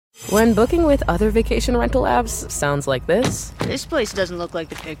When booking with other vacation rental apps sounds like this. This place doesn't look like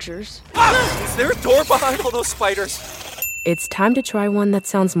the pictures. Ah! Is there a door behind all those spiders? It's time to try one that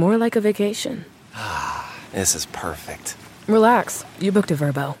sounds more like a vacation. This is perfect. Relax, you booked a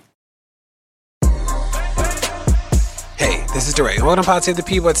Vrbo. Hey, this is DeRay. Welcome to Pod Save the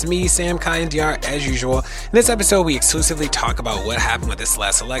People. It's me, Sam, Kai, and DR, as usual. In this episode, we exclusively talk about what happened with this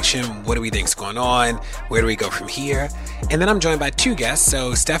last election, what do we think's going on, where do we go from here, and then I'm joined by two guests.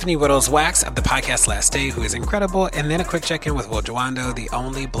 So Stephanie Wittles-Wax of the podcast Last Day, who is incredible, and then a quick check-in with Will Jawando, the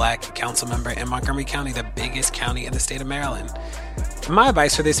only black council member in Montgomery County, the biggest county in the state of Maryland. My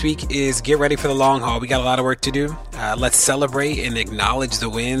advice for this week is get ready for the long haul. We got a lot of work to do. Let's celebrate and acknowledge the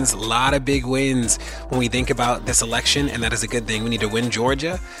wins. A lot of big wins when we think about this election, and that is a good thing. We need to win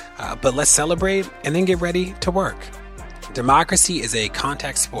Georgia, but let's celebrate and then get ready to work. Democracy is a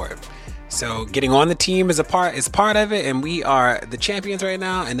contact sport. So getting on the team is part of it, and we are the champions right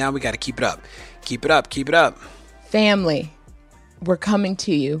now, and now we got to keep it up. Keep it up. Keep it up. Family. We're coming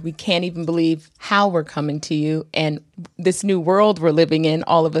to you. We can't even believe how we're coming to you and this new world we're living in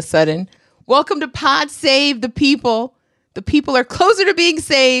all of a sudden. Welcome to Pod Save the People. The people are closer to being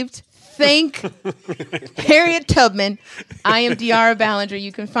saved. Thank Harriet Tubman. I am Diarra Ballinger.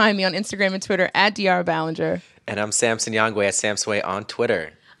 You can find me on Instagram and Twitter at Diarra Ballinger. And I'm Samson Yangwe at Samsway on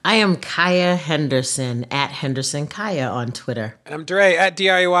Twitter. I am Kaya Henderson at Henderson Kaya on Twitter. And I'm Dre at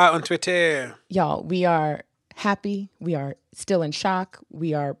DRUI on Twitter. Y'all, we are happy. We are still in shock.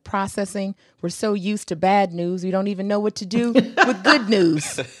 We are processing. We're so used to bad news, we don't even know what to do with good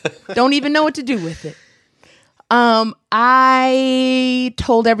news. Don't even know what to do with it. I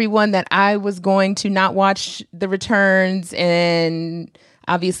told everyone that I was going to not watch the returns, and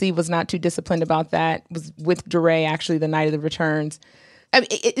obviously was not too disciplined about that. Was with DeRay actually the night of the returns. I mean,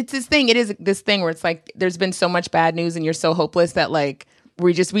 it's this thing. It is this thing where it's like there's been so much bad news, and you're so hopeless that like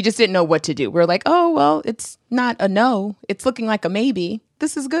we just didn't know what to do. We're like, oh well, it's not a no. It's looking like a maybe.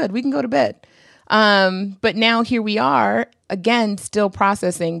 This is good. We can go to bed. But now here we are again, still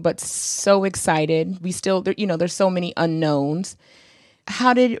processing, but so excited. We still, there's so many unknowns.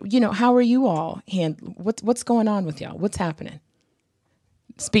 How are you all what's going on with y'all? What's happening?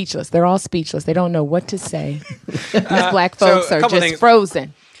 Speechless. They're all speechless. They don't know what to say. These black folks are just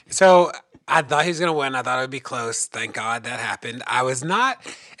frozen. So I thought he was going to win. I thought it would be close. Thank God that happened. I was not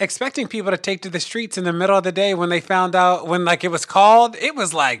expecting people to take to the streets in the middle of the day when they found out, when like it was called. It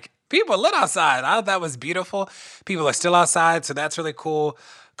was like people lit outside. I thought that was beautiful. People are still outside, so that's really cool.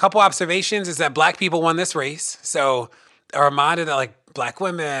 Couple observations is that black people won this race. So a reminder that like black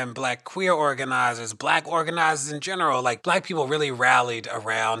women, black queer organizers, black organizers in general, like black people really rallied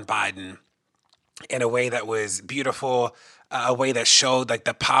around Biden in a way that was beautiful, a way that showed like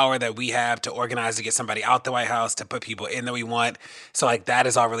the power that we have to organize to get somebody out the White House, to put people in that we want. So like that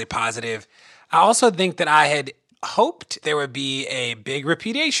is all really positive. I also think that I had hoped there would be a big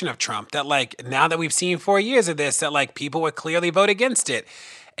repudiation of Trump, that like now that we've seen 4 years of this, that like people would clearly vote against it.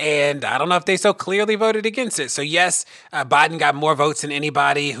 And I don't know if they so clearly voted against it. So yes, Biden got more votes than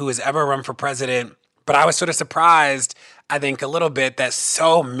anybody who has ever run for president. But I was sort of surprised, I think, a little bit that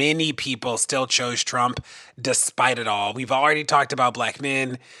so many people still chose Trump despite it all. We've already talked about black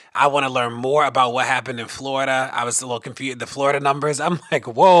men. I want to learn more about what happened in Florida. I was a little confused. The Florida numbers, I'm like,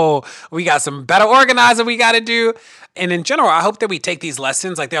 whoa, we got some better organizing we got to do. And in general, I hope that we take these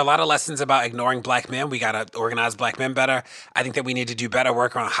lessons. Like there are a lot of lessons about ignoring black men. We got to organize black men better. I think that we need to do better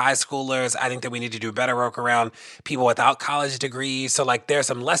work around high schoolers. I think that we need to do better work around people without college degrees. So like there's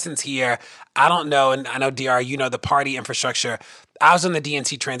some lessons here. I don't know. And I know, DR, you know the party infrastructure. I was on the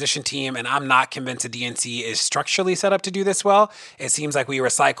DNC transition team, and I'm not convinced the DNC is structurally set up to do this well. It seems like we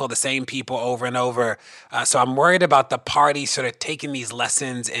recycle the same people over and over. So I'm worried about the party sort of taking these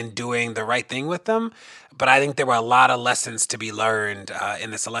lessons and doing the right thing with them. But I think there were a lot of lessons to be learned in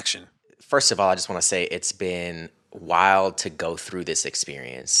this election. First of all, I just want to say it's been wild to go through this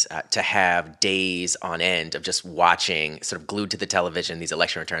experience, to have days on end of just watching, sort of glued to the television, these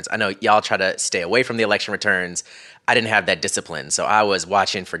election returns. I know y'all try to stay away from the election returns. I didn't have that discipline, so I was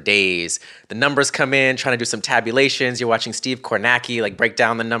watching for days. The numbers come in, trying to do some tabulations. You're watching Steve Kornacki like break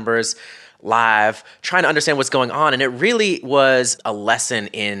down the numbers live, trying to understand what's going on. And it really was a lesson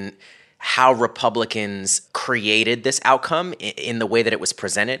in how Republicans created this outcome in the way that it was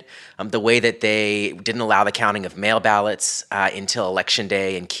presented, the way that they didn't allow the counting of mail ballots until Election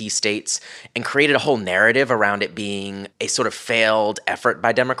Day in key states, and created a whole narrative around it being a sort of failed effort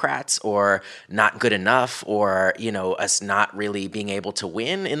by Democrats, or not good enough, or, us not really being able to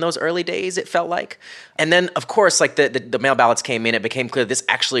win in those early days, it felt like. And then, of course, like the mail ballots came in, it became clear this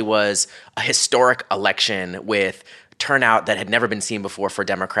actually was a historic election with turnout that had never been seen before for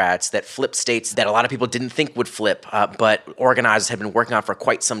Democrats, that flipped states that a lot of people didn't think would flip, but organizers had been working on for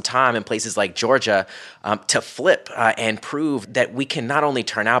quite some time in places like Georgia to flip and prove that we can not only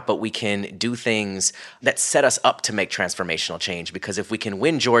turn out, but we can do things that set us up to make transformational change. Because if we can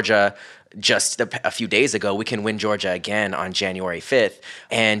win Georgia just a few days ago, we can win Georgia again on January 5th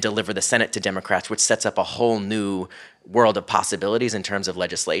and deliver the Senate to Democrats, which sets up a whole new world of possibilities in terms of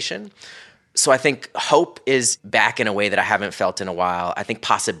legislation. So I think hope is back in a way that I haven't felt in a while. I think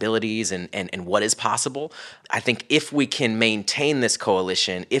possibilities and what is possible. I think if we can maintain this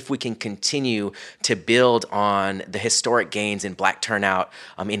coalition, if we can continue to build on the historic gains in Black turnout,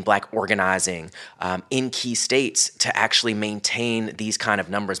 in Black organizing, in key states to actually maintain these kind of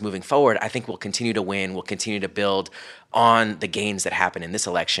numbers moving forward, I think we'll continue to win. We'll continue to build on the gains that happen in this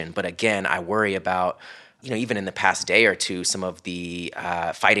election. But again, I worry about even in the past day or two, some of the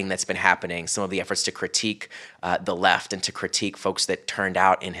fighting that's been happening, some of the efforts to critique the left and to critique folks that turned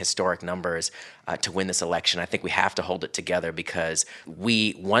out in historic numbers to win this election. I think we have to hold it together because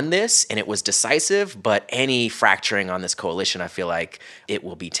we won this and it was decisive, but any fracturing on this coalition, I feel like it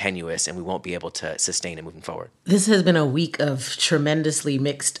will be tenuous and we won't be able to sustain it moving forward. This has been a week of tremendously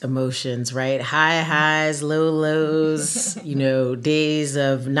mixed emotions, right? High highs, low lows, days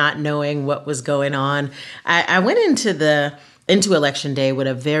of not knowing what was going on. I went into Election Day with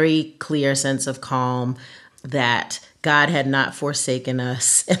a very clear sense of calm that God had not forsaken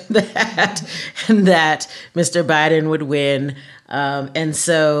us and that Mr. Biden would win. And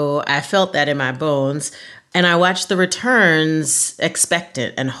so I felt that in my bones. And I watched the returns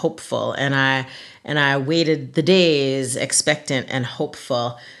expectant and hopeful. And I waited the days expectant and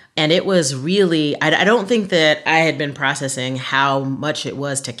hopeful. And it was really, I don't think that I had been processing how much it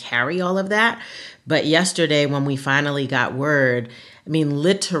was to carry all of that. But yesterday when we finally got word,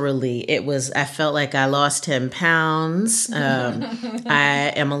 literally, I felt like I lost 10 pounds.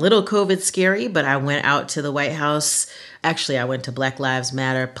 I am a little COVID scary, but I went out to the White House. Actually, I went to Black Lives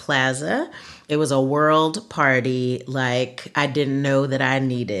Matter Plaza. It was a world party like I didn't know that I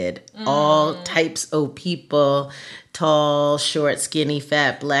needed. All types of people, tall, short, skinny,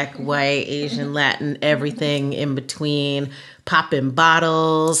 fat, Black, white, Asian, Latin, everything in between, popping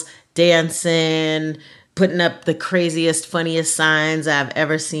bottles, dancing, putting up the craziest, funniest signs I've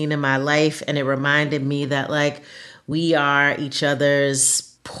ever seen in my life. And it reminded me that we are each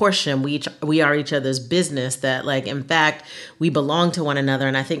other's portion. We are each other's business, that in fact, we belong to one another.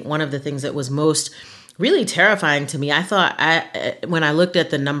 And I think one of the things that was most really terrifying to me, I thought when I looked at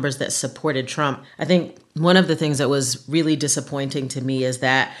the numbers that supported Trump, I think one of the things that was really disappointing to me is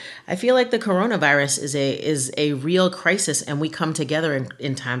that I feel like the coronavirus is a real crisis, and we come together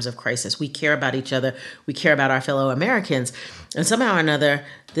in times of crisis. We care about each other. We care about our fellow Americans. And somehow or another,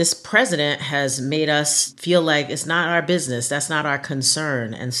 this president has made us feel like it's not our business. That's not our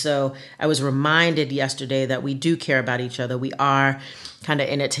concern. And so I was reminded yesterday that we do care about each other. We are kind of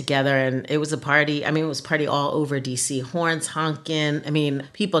in it together. And it was a party. It was a party all over DC. Horns honking.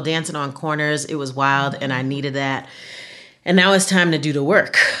 People dancing on corners. It was wild, and I needed that. And now it's time to do the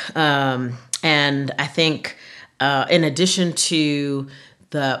work. And I think in addition to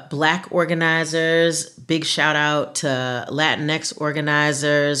the Black organizers, big shout out to Latinx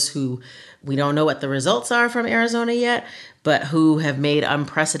organizers who we don't know what the results are from Arizona yet, but who have made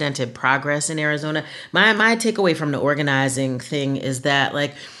unprecedented progress in Arizona. My takeaway from the organizing thing is that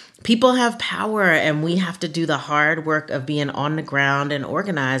people have power, and we have to do the hard work of being on the ground and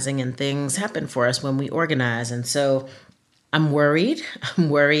organizing, and things happen for us when we organize. And so I'm worried. I'm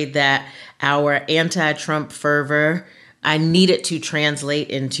worried that our anti-Trump fervor, I need it to translate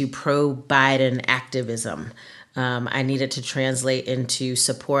into pro-Biden activism. I need it to translate into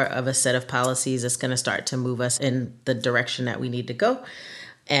support of a set of policies that's going to start to move us in the direction that we need to go.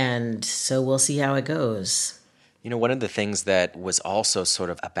 And so we'll see how it goes. One of the things that was also sort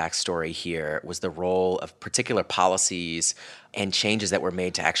of a backstory here was the role of particular policies and changes that were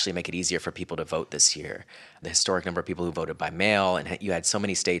made to actually make it easier for people to vote this year. The historic number of people who voted by mail, and you had so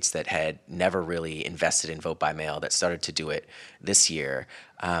many states that had never really invested in vote by mail that started to do it this year.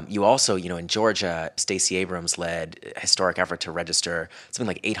 You also, in Georgia, Stacey Abrams led a historic effort to register something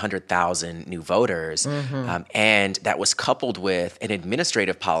like 800,000 new voters. And that was coupled with an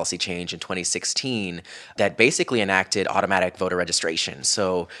administrative policy change in 2016 that basically enacted automatic voter registration.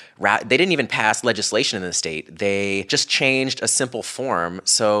 So they didn't even pass legislation in the state. They just changed a simple form.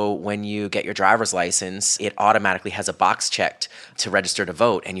 So when you get your driver's license, it automatically has a box checked to register to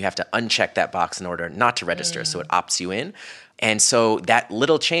vote, and you have to uncheck that box in order not to register. So it opts you in. And so that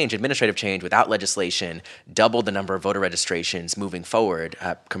little change, administrative change without legislation, doubled the number of voter registrations moving forward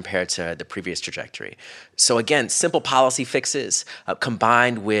compared to the previous trajectory. So again, simple policy fixes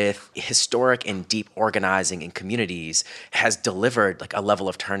combined with historic and deep organizing in communities has delivered like a level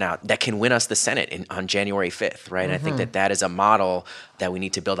of turnout that can win us the Senate on January 5th, right? And I think that is a model that we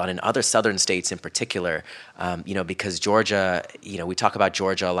need to build on in other southern states in particular, because Georgia, we talk about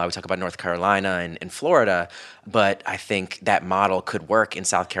Georgia a lot, we talk about North Carolina and Florida, but I think that model could work in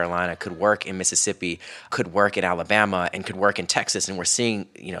South Carolina, could work in Mississippi, could work in Alabama, and could work in Texas. And we're seeing,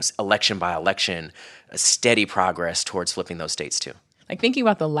 election by election, a steady progress towards flipping those states too. Like thinking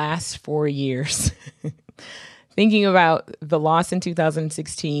about the last 4 years, thinking about the loss in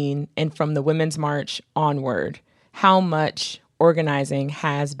 2016 and from the Women's March onward, how much organizing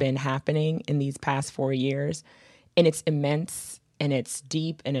has been happening in these past 4 years. And it's immense and it's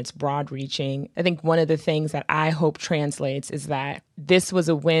deep and it's broad reaching. I think one of the things that I hope translates is that this was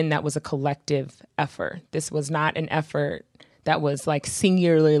a win that was a collective effort. This was not an effort that was like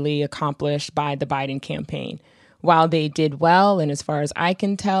singularly accomplished by the Biden campaign. While they did well, and as far as I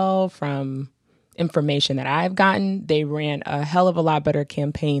can tell from information that I've gotten, they ran a hell of a lot better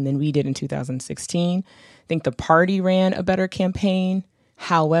campaign than we did in 2016. I think the party ran a better campaign.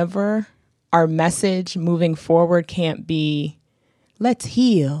 However, our message moving forward can't be, let's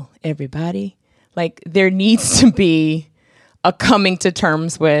heal, everybody. Like, there needs to be a coming to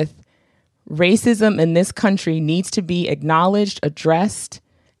terms with racism in this country needs to be acknowledged, addressed,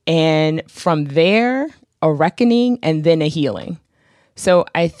 and from there, a reckoning and then a healing. So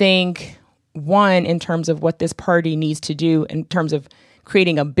I think, one, in terms of what this party needs to do in terms of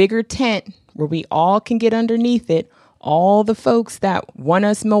creating a bigger tent where we all can get underneath it, all the folks that won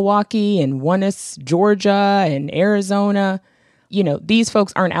us Milwaukee and won us Georgia and Arizona, these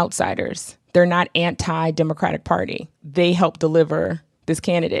folks aren't outsiders. They're not anti-Democratic Party. They helped deliver this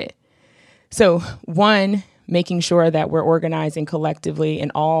candidate. So one, making sure that we're organizing collectively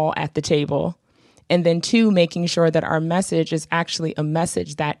and all at the table. And then two, making sure that our message is actually a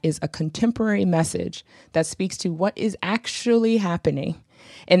message that is a contemporary message that speaks to what is actually happening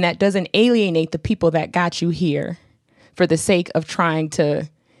and that doesn't alienate the people that got you here for the sake of trying to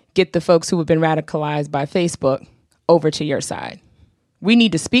get the folks who have been radicalized by Facebook over to your side. We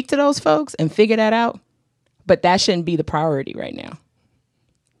need to speak to those folks and figure that out, but that shouldn't be the priority right now.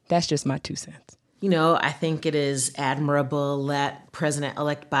 That's just my 2 cents. I think it is admirable that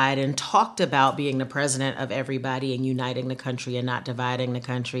President-elect Biden talked about being the president of everybody and uniting the country and not dividing the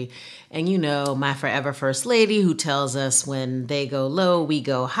country. And my forever first lady who tells us when they go low, we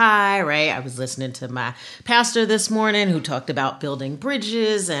go high, right? I was listening to my pastor this morning who talked about building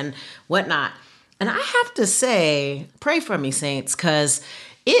bridges and whatnot. And I have to say, pray for me, saints, because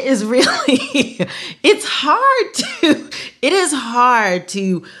it is really, it is hard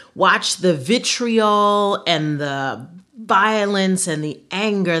to watch the vitriol and the violence and the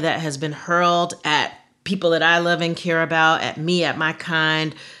anger that has been hurled at people that I love and care about, at me, at my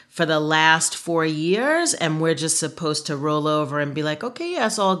kind, for the last 4 years. And we're just supposed to roll over and be like, okay, yeah,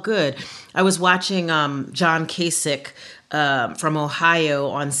 it's all good. I was watching John Kasich from Ohio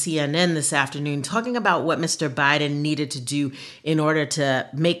on CNN this afternoon talking about what Mr. Biden needed to do in order to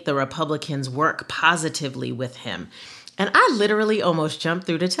make the Republicans work positively with him. And I literally almost jumped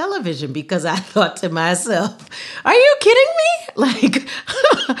through the television because I thought to myself, are you kidding me? Like,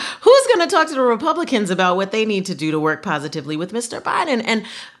 who's going to talk to the Republicans about what they need to do to work positively with Mr. Biden? And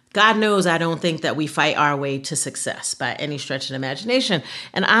God knows I don't think that we fight our way to success by any stretch of imagination.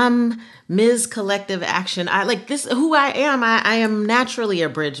 And I'm Ms. Collective Action. I like this, who I am. I am naturally a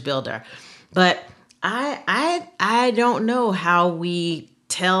bridge builder. But I don't know how we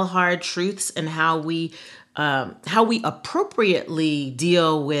tell hard truths and how we appropriately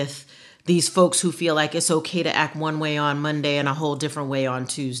deal with these folks who feel like it's okay to act one way on Monday and a whole different way on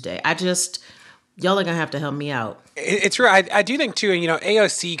Tuesday. Y'all are going to have to help me out. It's true. I do think, too, and,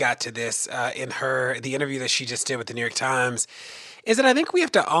 AOC got to this in the interview that she just did with the New York Times, is that I think we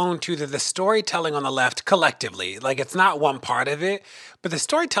have to own, too, that the storytelling on the left collectively, like it's not one part of it, but the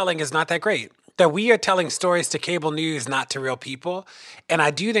storytelling is not that great. That we are telling stories to cable news, not to real people. And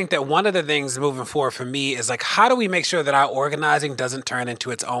I do think that one of the things moving forward for me is like, how do we make sure that our organizing doesn't turn into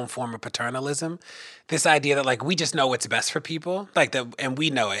its own form of paternalism? This idea that like, we just know what's best for people, like that, and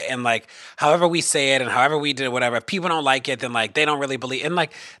we know it. And like, however we say it and however we do whatever, if people don't like it, then like, they don't really believe. And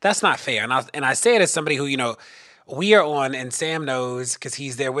like, that's not fair. And I say it as somebody who, we are on, and Sam knows because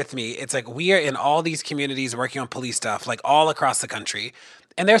he's there with me. It's like, we are in all these communities working on police stuff, like all across the country.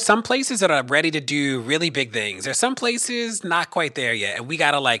 And there's some places that are ready to do really big things. There's some places not quite there yet. And we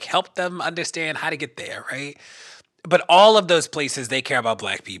got to like help them understand how to get there, right? But all of those places, they care about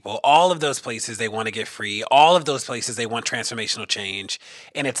Black people. All of those places, they want to get free. All of those places, they want transformational change.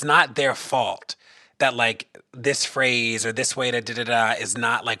 And it's not their fault that like this phrase or this way to da-da-da is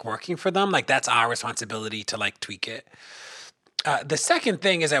not like working for them. Like that's our responsibility to like tweak it. The second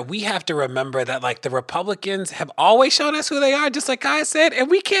thing is that we have to remember that like the Republicans have always shown us who they are, just like I said,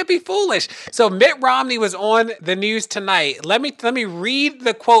 and we can't be foolish. So Mitt Romney was on the news tonight. Let me read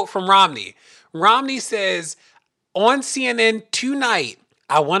the quote from Romney. Romney says on CNN tonight,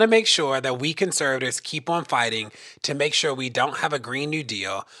 I want to make sure that we conservatives keep on fighting to make sure we don't have a Green New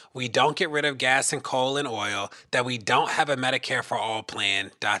Deal, we don't get rid of gas and coal and oil, that we don't have a Medicare for all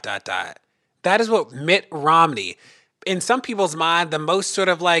plan, ... That is what Mitt Romney, in some people's mind, the most sort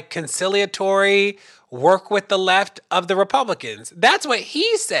of like conciliatory, work with the left of the Republicans. That's what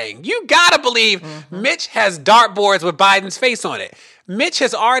he's saying. You gotta believe Mitch has dartboards with Biden's face on it. Mitch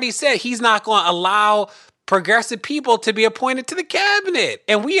has already said he's not going to allow progressive people to be appointed to the cabinet.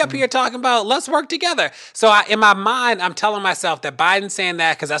 And we up here talking about let's work together. So in my mind, I'm telling myself that Biden's saying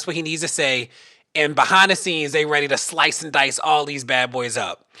that because that's what he needs to say. And behind the scenes, they ready to slice and dice all these bad boys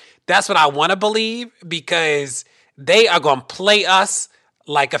up. That's what I want to believe because they are going to play us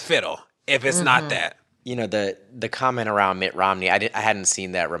like a fiddle if it's not that. You know, the comment around Mitt Romney, I hadn't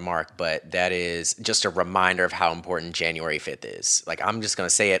seen that remark, but that is just a reminder of how important January 5th is. Like, I'm just going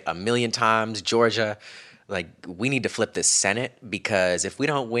to say it a million times, Georgia, like, we need to flip this Senate because if we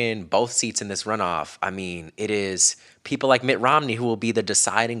don't win both seats in this runoff, I mean, it is people like Mitt Romney who will be the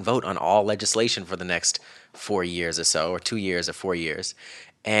deciding vote on all legislation for the next 4 years or so, or 2 years or 4 years.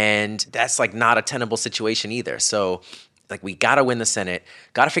 And that's like not a tenable situation either. So like we got to win the Senate,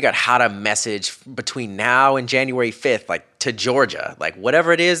 got to figure out how to message between now and January 5th, like to Georgia, like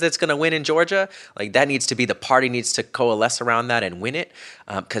whatever it is that's going to win in Georgia, like that needs to be, the party needs to coalesce around that and win it.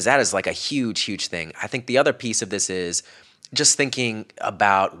 Because that is like a huge, huge thing. I think the other piece of this is just thinking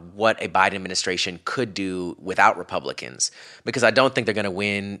about what a Biden administration could do without Republicans, because I don't think they're going to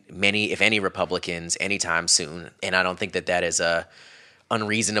win many, if any, Republicans anytime soon. And I don't think that that is a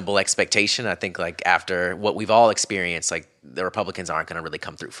unreasonable expectation. I think like after what we've all experienced, like the Republicans aren't going to really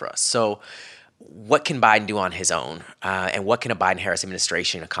come through for us. So what can Biden do on his own? And what can a Biden-Harris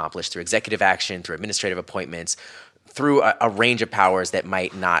administration accomplish through executive action, through administrative appointments, through a range of powers that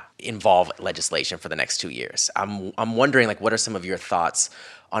might not involve legislation for the next 2 years? I'm wondering, like, what are some of your thoughts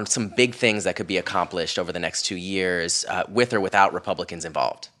on some big things that could be accomplished over the next 2 years with or without Republicans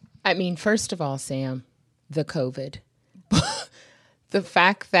involved? I mean, first of all, Sam, the COVID. The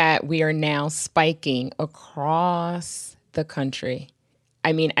fact that we are now spiking across the country.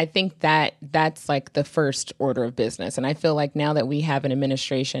 I mean, I think that that's like the first order of business. And I feel like now that we have an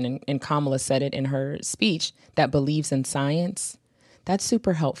administration, and Kamala said it in her speech, that believes in science, that's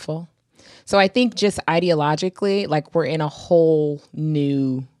super helpful. So I think just ideologically, like we're in a whole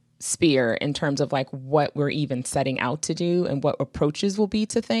new sphere in terms of like what we're even setting out to do and what approaches will be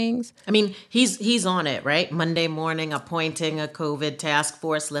to things. I mean, he's on it, right? Monday morning, appointing a COVID task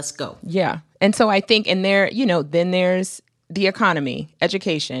force. Let's go. Yeah. And so I think in there, you know, then there's the economy,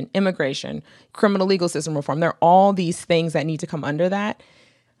 education, immigration, criminal legal system reform. There are all these things that need to come under that.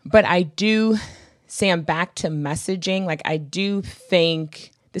 But I do, Sam, back to messaging, like I do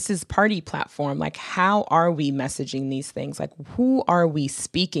think this is party platform. Like, how are we messaging these things? Like, who are we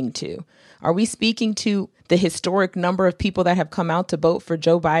speaking to? Are we speaking to the historic number of people that have come out to vote for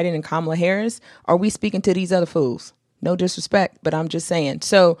Joe Biden and Kamala Harris? Are we speaking to these other fools? No disrespect, but I'm just saying.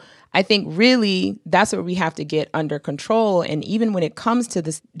 So I think really that's what we have to get under control. And even when it comes to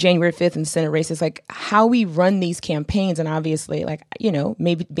this January 5th and Senate races, like how we run these campaigns, and obviously, like, you know,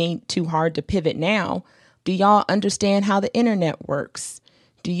 maybe being too hard to pivot now. Do y'all understand how the internet works?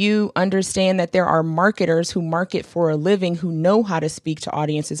 Do you understand that there are marketers who market for a living who know how to speak to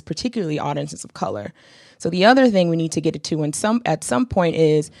audiences, particularly audiences of color? So the other thing we need to get to at some point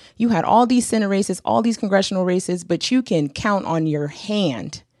is you had all these Senate races, all these congressional races, but you can count on your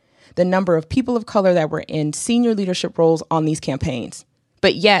hand the number of people of color that were in senior leadership roles on these campaigns.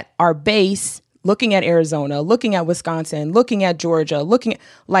 But yet our base, looking at Arizona, looking at Wisconsin, looking at Georgia, looking at,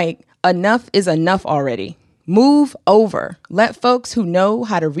 like, enough is enough already. Move over. Let folks who know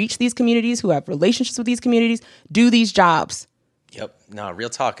how to reach these communities, who have relationships with these communities, do these jobs. Yep. No, real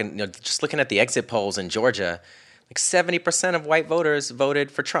talk. And you know, just looking at the exit polls in Georgia, like 70% of white voters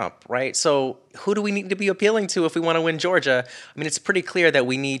voted for Trump, right? So who do we need to be appealing to if we want to win Georgia? I mean, it's pretty clear that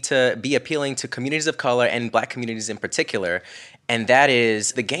we need to be appealing to communities of color and Black communities in particular. And that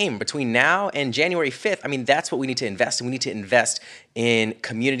is the game between now and January 5th. I mean, that's what we need to invest in. We need to invest in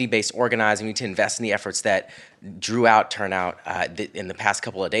community-based organizing. We need to invest in the efforts that drew out turnout in the past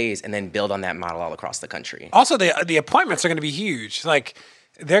couple of days, and then build on that model all across the country. Also, the appointments are going to be huge. Like,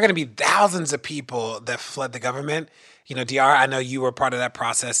 there are going to be thousands of people that fled the government. You know, DR, I know you were part of that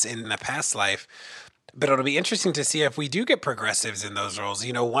process in a past life. But it'll be interesting to see if we do get progressives in those roles.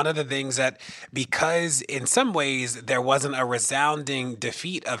 You know, one of the things that, because in some ways there wasn't a resounding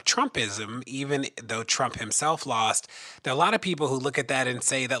defeat of Trumpism, even though Trump himself lost, there are a lot of people who look at that and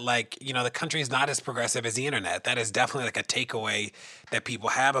say that, like, you know, the country is not as progressive as the internet. That is definitely like a takeaway that people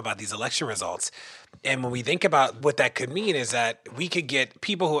have about these election results. And when we think about what that could mean is that we could get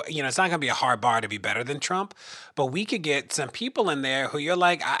people who, you know, it's not going to be a hard bar to be better than Trump, but we could get some people in there who you're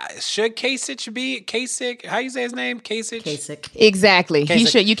like, should Kasich, how you say his name? Kasich? Exactly. Kasich. He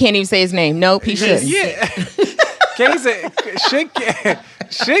should. You can't even say his name. Nope, he should. Yeah. Kasich,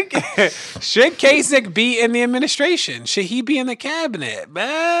 should Kasich be in the administration? Should he be in the cabinet?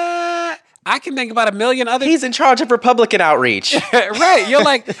 I can think about a million other. He's in charge of Republican outreach. Right. You're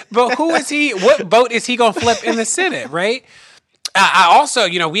like, but who is he? What vote is he going to flip in the Senate? Right. I also,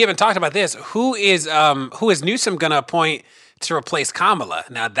 you know, we haven't talked about this. Who is Newsom going to appoint to replace Kamala?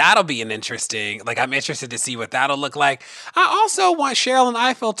 Now that'll be an interesting. Like, I'm interested to see what that'll look like. I also want Cheryl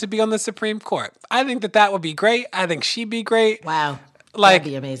Ifill to be on the Supreme Court. I think that would be great. I think she'd be great. Wow. Like,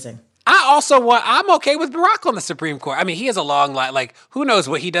 That'd be amazing. I'm okay with Barack on the Supreme Court. I mean, he has a long life. Like, who knows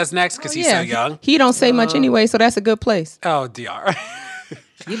what he does next because he's so young. He don't say much anyway, so that's a good place. Oh, DR.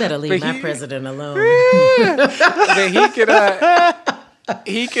 You better leave my president alone. But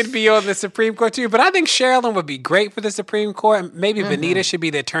he could be on the Supreme Court too. But I think Sherilyn would be great for the Supreme Court. Maybe Vanita should be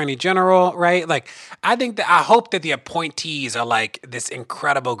the Attorney General, right? Like, I hope that the appointees are like this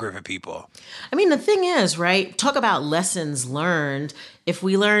incredible group of people. I mean, the thing is, right? Talk about lessons learned. If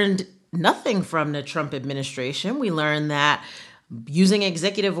we learned nothing from the Trump administration, we learned that using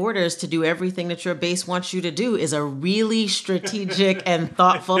executive orders to do everything that your base wants you to do is a really strategic and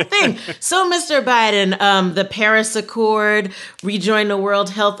thoughtful thing. So, Mr. Biden, the Paris Accord, rejoin the World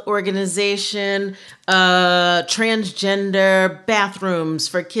Health Organization, transgender bathrooms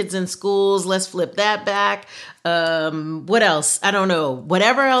for kids in schools, let's flip that back. What else? I don't know.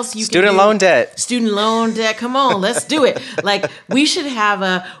 Whatever else you can do. Student loan debt. Student loan debt. Come on, let's do it. Like, we should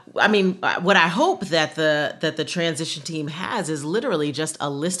have what I hope that the transition team has is literally just a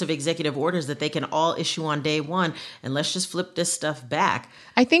list of executive orders that they can all issue on day one, and let's just flip this stuff back.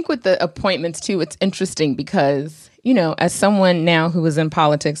 I think with the appointments too, it's interesting because, you know, as someone now who is in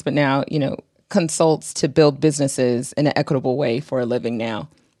politics, but now, you know, consults to build businesses in an equitable way for a living now,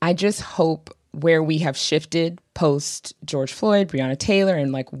 I just hope where we have shifted post George Floyd, Breonna Taylor,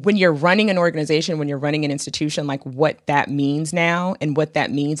 and like when you're running an organization, when you're running an institution, like what that means now and what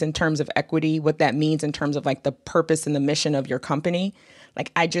that means in terms of equity, what that means in terms of like the purpose and the mission of your company.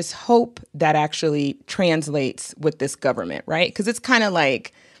 Like, I just hope that actually translates with this government, right? Because it's kind of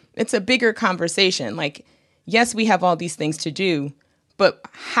like, it's a bigger conversation. Like, yes, we have all these things to do, but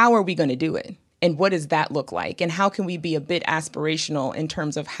how are we going to do it? And what does that look like? And how can we be a bit aspirational in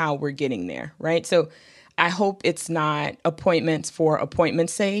terms of how we're getting there, right? So I hope it's not appointments for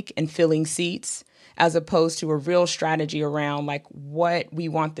appointment's sake and filling seats, as opposed to a real strategy around like what we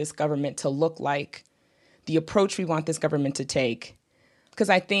want this government to look like, the approach we want this government to take. Because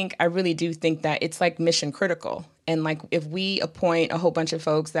I really do think that it's like mission critical. And like if we appoint a whole bunch of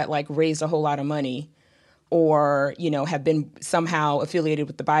folks that like raised a whole lot of money, or, you know, have been somehow affiliated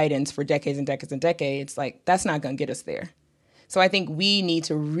with the Bidens for decades and decades and decades, like, that's not going to get us there. So I think we need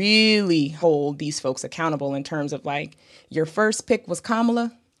to really hold these folks accountable in terms of, like, your first pick was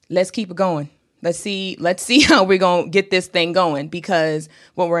Kamala. Let's keep it going. Let's see how we're going to get this thing going, because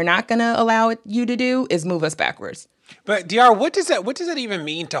what we're not going to allow you to do is move us backwards. But DR, what does that even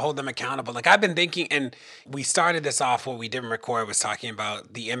mean to hold them accountable? Like, I've been thinking, and we started this off, what we didn't record was talking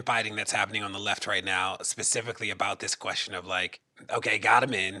about the infighting that's happening on the left right now, specifically about this question of like, okay, got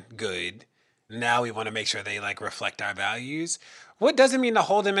them in, good. Now we want to make sure they like reflect our values. What does it mean to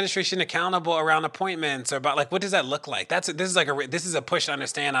hold the administration accountable around appointments or about like what does that look like? This is a push to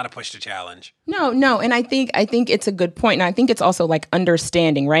understand, not a push to challenge. No, and I think it's a good point, and I think it's also like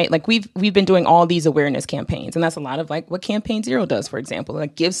understanding, right? Like we've been doing all these awareness campaigns, and that's a lot of like what Campaign Zero does, for example,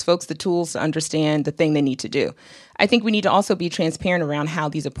 like gives folks the tools to understand the thing they need to do. I think we need to also be transparent around how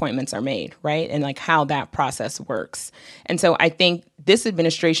these appointments are made, right? And like how that process works. And so I think this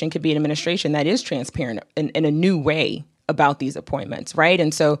administration could be an administration that is transparent in a new way about these appointments, right?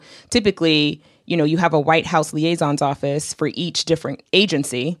 And so typically, you have a White House liaison's office for each different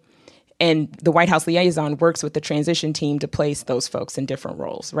agency, and the White House liaison works with the transition team to place those folks in different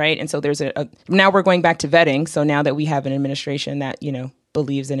roles, right? And so there's now we're going back to vetting. So now that we have an administration that,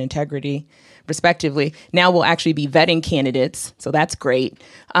 believes in integrity, respectively, now we'll actually be vetting candidates. So that's great.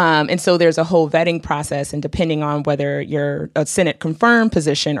 And so there's a whole vetting process, and depending on whether you're a Senate confirmed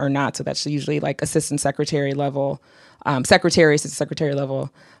position or not, so that's usually like assistant secretary level, assistant secretary level,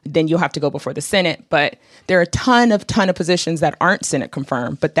 then you'll have to go before the Senate. But there are a ton of positions that aren't Senate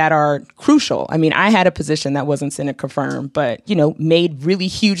confirmed, but that are crucial. I mean, I had a position that wasn't Senate confirmed, but, made really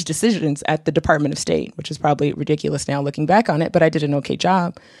huge decisions at the Department of State, which is probably ridiculous now looking back on it, but I did an okay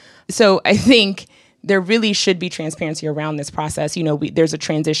job. So I think there really should be transparency around this process. There's a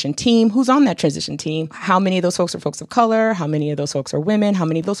transition team. Who's on that transition team? How many of those folks are folks of color? How many of those folks are women? How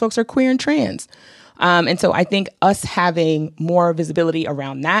many of those folks are queer and trans? And so I think us having more visibility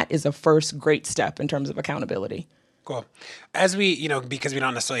around that is a first great step in terms of accountability. Cool. As we, because we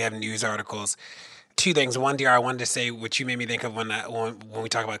don't necessarily have news articles, two things. One, DR, I wanted to say what you made me think of when we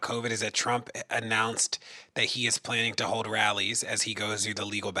talk about COVID is that Trump announced that he is planning to hold rallies as he goes through the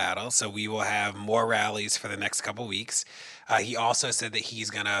legal battle. So we will have more rallies for the next couple weeks. He also said that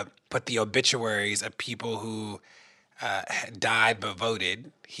he's going to put the obituaries of people who died but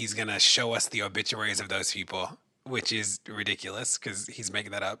voted. He's going to show us the obituaries of those people, which is ridiculous because he's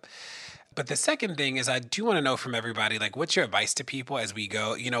making that up. But the second thing is I do want to know from everybody, like, what's your advice to people as we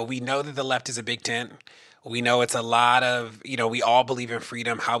go? We know that the left is a big tent. We know it's a lot of, we all believe in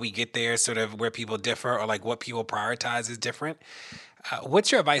freedom. How we get there, sort of where people differ or like what people prioritize is different.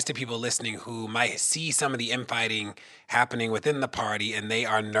 What's your advice to people listening who might see some of the infighting happening within the party and they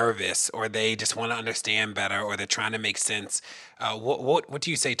are nervous or they just want to understand better or they're trying to make sense? What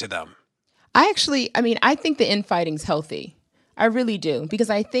do you say to them? I think the infighting's healthy. I really do. Because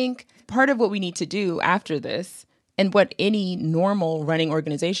I think part of what we need to do after this and what any normal running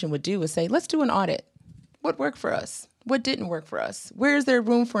organization would do is say, let's do an audit. What worked for us? What didn't work for us? Where is there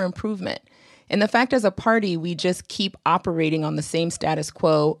room for improvement? And the fact as a party, we just keep operating on the same status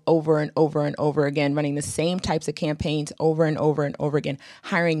quo over and over and over again, running the same types of campaigns over and over and over again,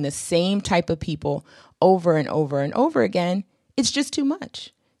 hiring the same type of people over and over and over again, it's just too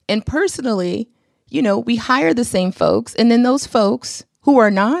much. And personally, we hire the same folks, and then those folks who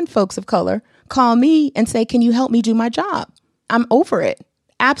are non-folks of color call me and say, can you help me do my job? I'm over it.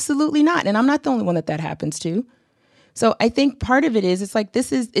 Absolutely not. And I'm not the only one that happens to. So I think part of it is,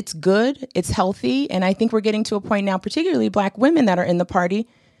 it's good, it's healthy. And I think we're getting to a point now, particularly Black women that are in the party,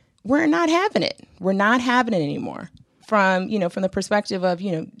 we're not having it. We're not having it anymore. From the perspective of,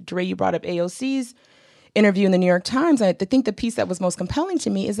 DeRay, you brought up AOC's interview in the New York Times. I think the piece that was most compelling to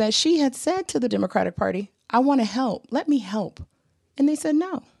me is that she had said to the Democratic Party, I want to help. Let me help. And they said,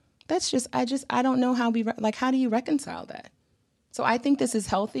 no, I don't know how how do you reconcile that? So I think this is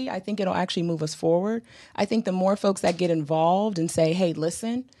healthy. I think it'll actually move us forward. I think the more folks that get involved and say, hey,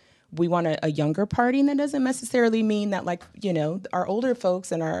 listen, we want a younger party, and that doesn't necessarily mean that our older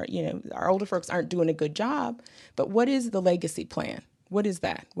folks and our older folks aren't doing a good job. But what is the legacy plan? What is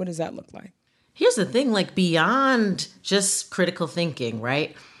that? What does that look like? Here's the thing, beyond just critical thinking,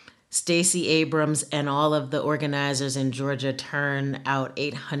 right? Stacey Abrams and all of the organizers in Georgia turn out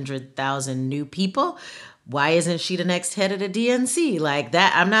 800,000 new people. Why isn't she the next head of the DNC?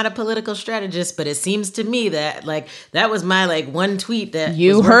 That, I'm not a political strategist, but it seems to me that that was my one tweet that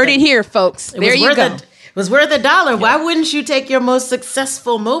you heard it here, folks. There you go. It was worth $1. Yeah. Why wouldn't you take your most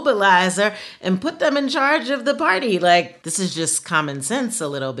successful mobilizer and put them in charge of the party? This is just common sense a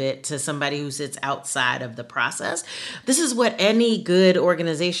little bit to somebody who sits outside of the process. This is what any good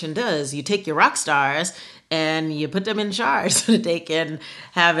organization does. You take your rock stars and you put them in charge so that they can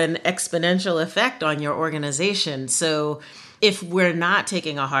have an exponential effect on your organization. So if we're not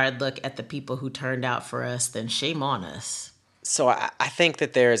taking a hard look at the people who turned out for us, then shame on us. So I think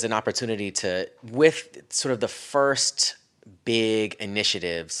that there is an opportunity to, with sort of the first big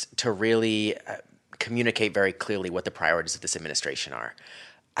initiatives, to really communicate very clearly what the priorities of this administration are.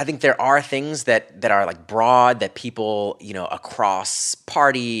 I think there are things that are like broad that people, across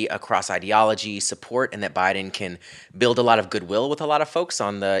party, across ideology support, and that Biden can build a lot of goodwill with a lot of folks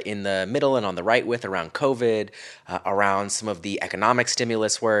in the middle and on the right with around COVID, around some of the economic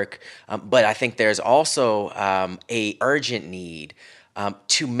stimulus work. But I think there's also a urgent need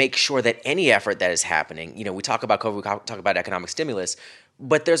to make sure that any effort that is happening, we talk about COVID, we talk about economic stimulus,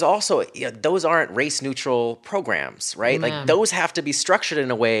 but there's also, those aren't race neutral programs, right? Like those have to be structured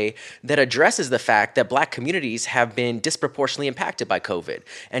in a way that addresses the fact that Black communities have been disproportionately impacted by COVID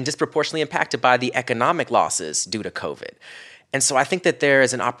and disproportionately impacted by the economic losses due to COVID. And so I think that there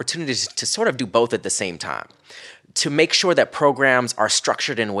is an opportunity to sort of do both at the same time, to make sure that programs are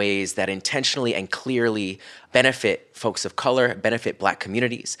structured in ways that intentionally and clearly benefit folks of color, benefit Black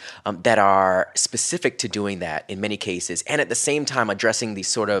communities, that are specific to doing that in many cases, and at the same time addressing these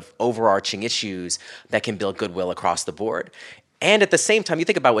sort of overarching issues that can build goodwill across the board. And at the same time, you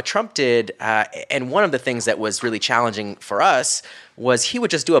think about what Trump did, and one of the things that was really challenging for us was he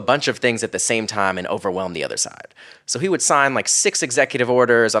would just do a bunch of things at the same time and overwhelm the other side. So he would sign like 6 executive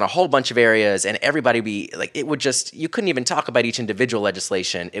orders on a whole bunch of areas, and everybody be like, you couldn't even talk about each individual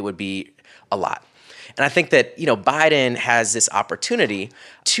legislation. It would be a lot. And I think that, Biden has this opportunity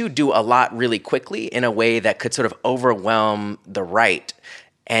to do a lot really quickly in a way that could sort of overwhelm the right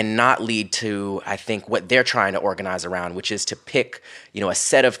and not lead to, I think, what they're trying to organize around, which is to pick, a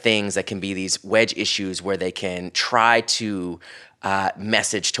set of things that can be these wedge issues where they can try to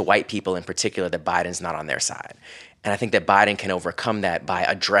message to white people in particular that Biden's not on their side. And I think that Biden can overcome that by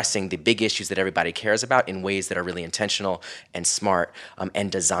addressing the big issues that everybody cares about in ways that are really intentional and smart,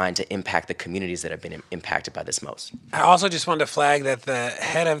 and designed to impact the communities that have been impacted by this most. I also just wanted to flag that the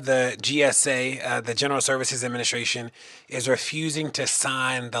head of the GSA, the General Services Administration, is refusing to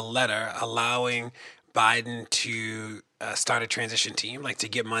sign the letter allowing Biden to start a transition team, like to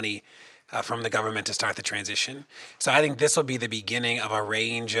get money from the government to start the transition. So I think this will be the beginning of a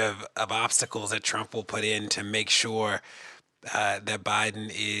range of obstacles that Trump will put in to make sure that Biden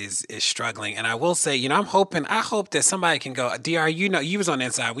is struggling. And I will say, I hope that somebody can go, DR, you was on the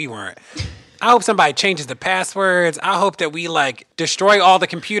inside, we weren't. I hope somebody changes the passwords. I hope that we destroy all the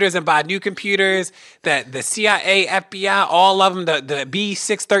computers and buy new computers, that the CIA, FBI, all of them, the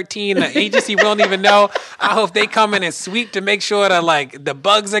B613, the agency we don't even know. I hope they come in and sweep to make sure that the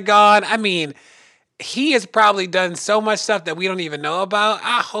bugs are gone. I mean, he has probably done so much stuff that we don't even know about.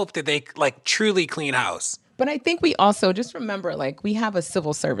 I hope that they truly clean house. But I think we also just remember, we have a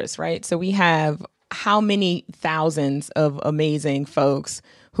civil service, right? So we have how many thousands of amazing folks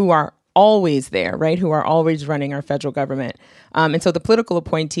who are always there, right? Who are always running our federal government. And so the political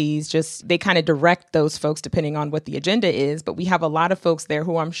appointees they kind of direct those folks depending on what the agenda is. But we have a lot of folks there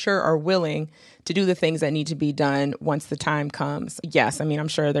who I'm sure are willing to do the things that need to be done once the time comes. Yes, I mean, I'm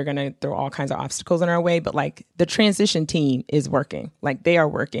sure they're going to throw all kinds of obstacles in our way, but the transition team is working. They are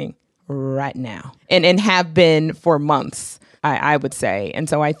working right now and have been for months, I would say. And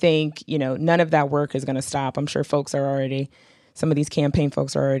so I think, none of that work is going to stop. I'm sure some of these campaign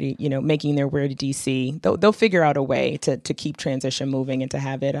folks are already, making their way to D.C. They'll figure out a way to keep transition moving and to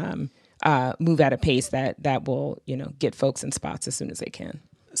have it move at a pace that will, get folks in spots as soon as they can.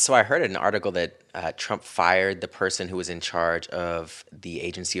 So I heard in an article that Trump fired the person who was in charge of the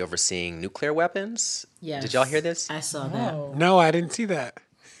agency overseeing nuclear weapons. Yes. Did y'all hear this? I saw that. No, I didn't see that.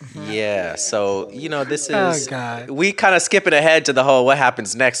 Yeah, so, this is, Oh, God. we kind of skipping ahead to the whole what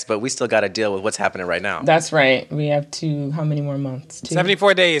happens next, but we still got to deal with what's happening right now. That's right. We have how many more months?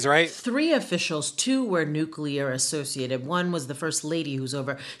 74 days, right? 3 officials, 2 were nuclear associated. One was the first lady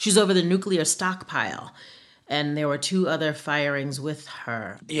she's over the nuclear stockpile. And there were 2 other firings with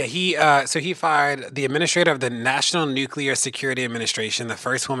her. Yeah, he fired the administrator of the National Nuclear Security Administration, the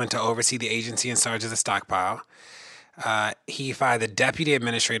first woman to oversee the agency in charge of the stockpile. He fired the deputy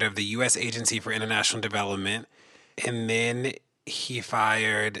administrator of the U.S. Agency for International Development, and then he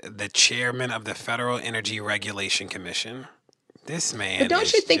fired the chairman of the Federal Energy Regulation Commission. This man. But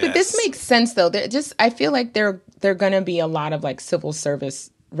don't you think that this makes sense though? I feel like there are going to be a lot of civil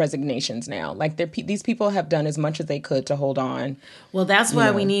service resignations now. These people have done as much as they could to hold on. Well, that's why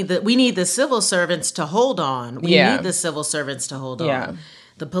we need the civil servants to hold on. We need the civil servants to hold on.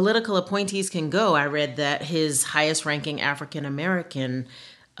 The political appointees can go. I read that his highest ranking African American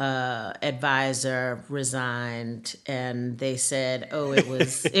advisor resigned, and they said,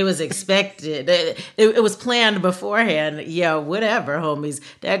 it was expected. It was planned beforehand. Yeah, whatever, homies.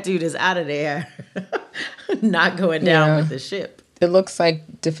 That dude is out of there. Not going down with the ship. It looks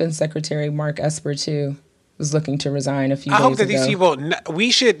like Defense Secretary Mark Esper, too, was looking to resign a few days ago. I hope that these people,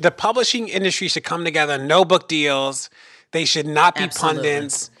 the publishing industry should come together, no book deals. They should not be Absolutely.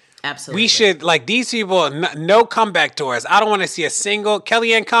 pundits. Absolutely. We should, like, these people, no comeback tours. I don't want to see a single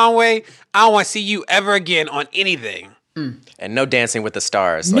Kellyanne Conway. I don't want to see you ever again on anything. And no Dancing with the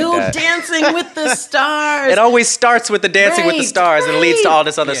Stars. No like that. Dancing with the Stars. It always starts with the Dancing with the Right, Stars and leads to all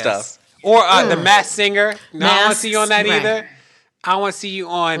this other Yes. stuff. Or The Masked Singer. No, I don't want to see you on that Masks, either. right. I want to see you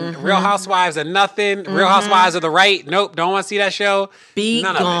on Real Housewives of nothing. Real Housewives of the right. Nope, don't want to see that show. Be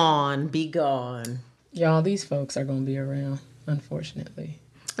None of it. gone. Be gone. Y'all, these folks are going to be around, unfortunately.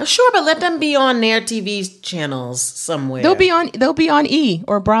 Sure, but let them be on their TV channels somewhere. They'll be on E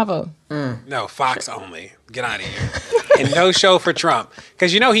or Bravo. No, Fox only. Get out of here. And no show for Trump.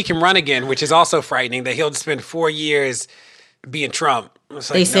 Because you know he can run again, which is also frightening that he'll spend 4 years being Trump. It's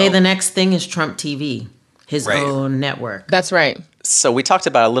like, They say no. the next thing is Trump TV, his Right. own network. That's right. So we talked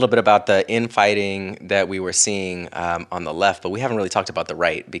about a little bit about the infighting that we were seeing on the left, but we haven't really talked about the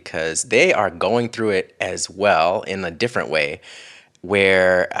right because they are going through it as well in a different way,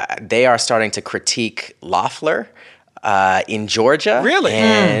 where they are starting to critique Loeffler in Georgia. Really?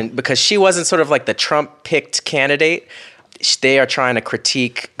 And because she wasn't sort of like the Trump-picked candidate, they are trying to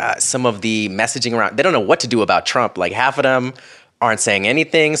critique some of the messaging around. They don't know what to do about Trump. Like half of them aren't saying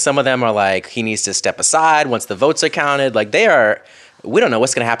anything. Some of them are like, he needs to step aside once the votes are counted. Like we don't know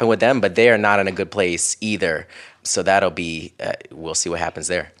what's going to happen with them, but they are not in a good place either. So that'll be, we'll see what happens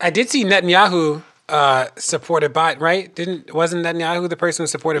there. I did see Netanyahu supported Biden, right? Wasn't Netanyahu the person who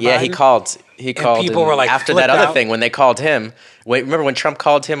supported Biden? Yeah, he called. people were, like, after flipped that other out. thing when they called him. Wait, remember when Trump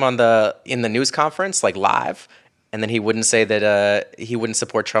called him in the news conference, like live, and then he wouldn't say that he wouldn't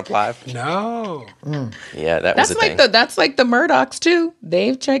support Trump live. No. Yeah, that was That's a like thing. that's like the Murdochs too.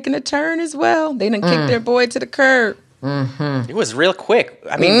 They've taken a turn as well. They done kicked their boy to the curb. It was real quick.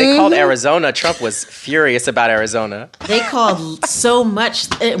 I mean, they called Arizona. Trump was furious about Arizona. They called so much.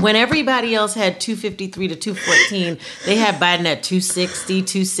 When everybody else had 253 to 214, they had Biden at 260,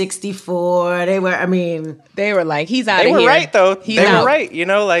 264. They were like, he's out of They here. were right, though. He's They out. were right. You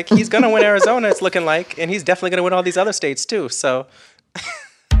know, like, he's going to win Arizona, it's looking like, and he's definitely going to win all these other states, too. So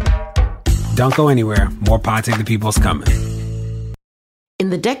Don't go anywhere. More Pod Save the People's coming. In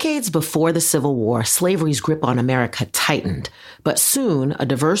the decades before the Civil War, slavery's grip on America tightened. But soon, a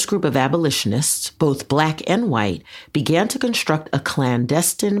diverse group of abolitionists, both black and white, began to construct a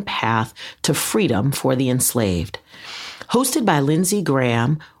clandestine path to freedom for the enslaved. Hosted by Lindsey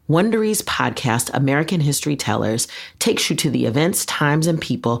Graham, Wondery's podcast, American History Tellers, takes you to the events, times, and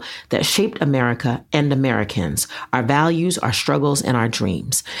people that shaped America and Americans, our values, our struggles, and our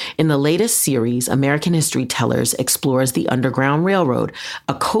dreams. In the latest series, American History Tellers explores the Underground Railroad,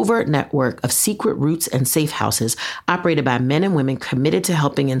 a covert network of secret routes and safe houses operated by men and women committed to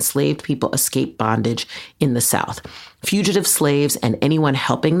helping enslaved people escape bondage in the South. Fugitive slaves and anyone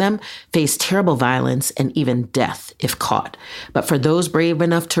helping them face terrible violence and even death if caught. But for those brave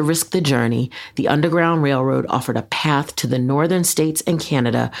enough to risk the journey, the Underground Railroad offered a path to the northern states and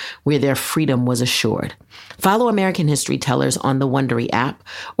Canada where their freedom was assured. Follow American History Tellers on the Wondery app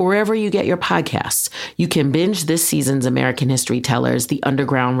or wherever you get your podcasts. You can binge this season's American History Tellers, The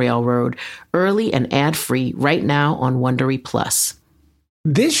Underground Railroad, early and ad-free right now on Wondery Plus.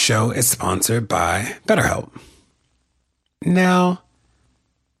 This show is sponsored by BetterHelp. Now,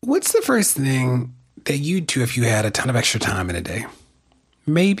 what's the first thing that you'd do if you had a ton of extra time in a day?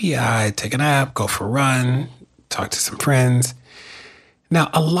 Maybe I'd take a nap, go for a run, talk to some friends. Now,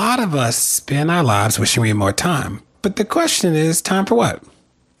 a lot of us spend our lives wishing we had more time. But the question is, time for what?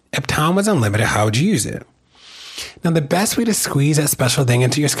 If time was unlimited, how would you use it? Now, the best way to squeeze that special thing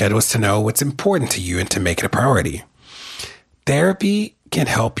into your schedule is to know what's important to you and to make it a priority. Therapy can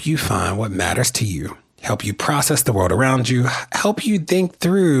help you find what matters to you, help you process the world around you, help you think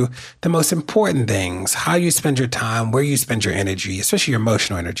through the most important things, how you spend your time, where you spend your energy, especially your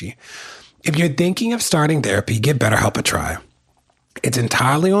emotional energy. If you're thinking of starting therapy, give BetterHelp a try. It's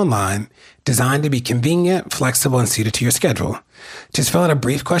entirely online, designed to be convenient, flexible, and suited to your schedule. Just fill out a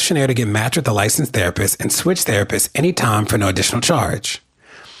brief questionnaire to get matched with a licensed therapist and switch therapists anytime for no additional charge.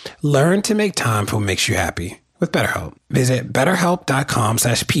 Learn to make time for what makes you happy with BetterHelp. Visit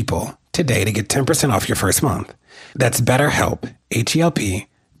betterhelp.com/people today to get 10% off your first month. That's BetterHelp,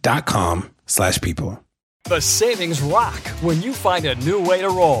 HELP.com/people. The savings rock when you find a new way to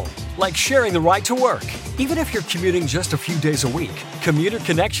roll, like sharing the ride to work. Even if you're commuting just a few days a week, Commuter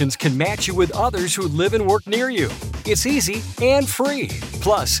Connections can match you with others who live and work near you. It's easy and free.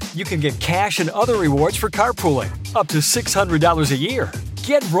 Plus, you can get cash and other rewards for carpooling, up to $600 a year.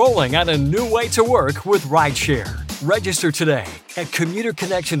 Get rolling on a new way to work with rideshare. Register today at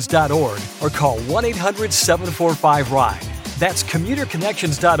commuterconnections.org or call 1-800-745-RIDE. That's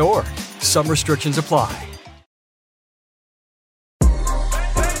commuterconnections.org. Some restrictions apply.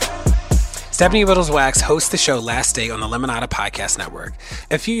 Stephanie Riddles Wax hosts the show Last Day on the Lemonada Podcast Network.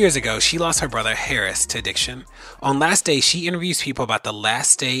 A few years ago, she lost her brother Harris to addiction. On Last Day, she interviews people about the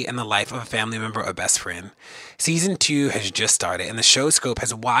last day in the life of a family member or best friend. Season 2 has just started, and the show's scope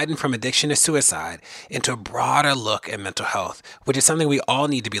has widened from addiction to suicide into a broader look at mental health, which is something we all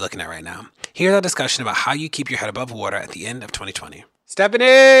need to be looking at right now. Here's our discussion about how you keep your head above water at the end of 2020.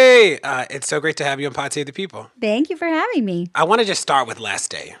 Stephanie, it's so great to have you on Pod Save the People. Thank you for having me. I want to just start with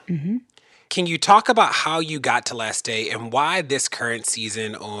Last Day. Mm-hmm. Can you talk about how you got to Last Day and why this current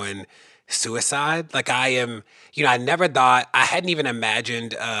season on suicide? Like I never thought, I hadn't even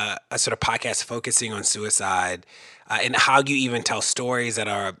imagined a sort of podcast focusing on suicide and how you even tell stories that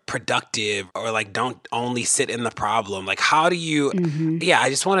are productive or like don't only sit in the problem. Like how do you, I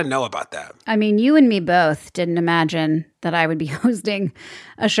just want to know about that. I mean, you and me both didn't imagine that I would be hosting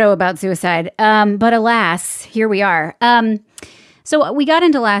a show about suicide. But alas, here we are. So we got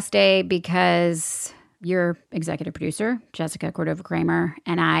into Last Day because your executive producer, Jessica Cordova-Kramer,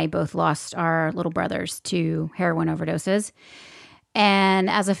 and I both lost our little brothers to heroin overdoses.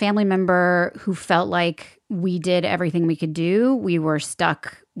 And as a family member who felt like we did everything we could do, we were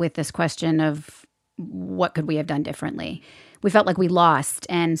stuck with this question of what could we have done differently? We felt like we lost,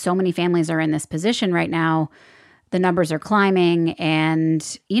 and so many families are in this position right now. The numbers are climbing,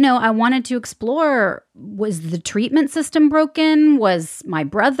 and, I wanted to explore, was the treatment system broken? Was my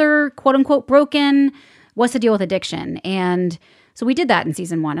brother, quote unquote, broken? What's the deal with addiction? And so we did that in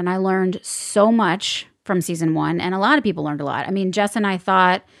season 1, and I learned so much from season 1, and a lot of people learned a lot. I mean, Jess and I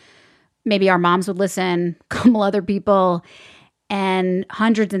thought maybe our moms would listen, a couple other people, and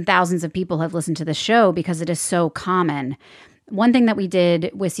hundreds and thousands of people have listened to the show because it is so common. One thing that we did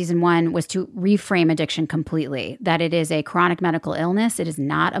with season 1 was to reframe addiction completely, that it is a chronic medical illness. It is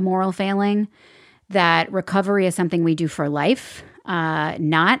not a moral failing, that recovery is something we do for life,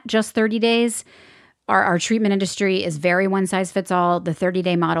 not just 30 days. Our treatment industry is very one size fits all. The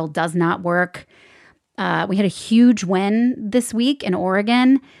 30-day model does not work. We had a huge win this week in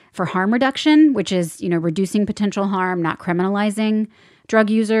Oregon for harm reduction, which is, reducing potential harm, not criminalizing drug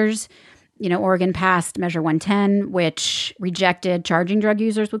users. Oregon passed Measure 110, which rejected charging drug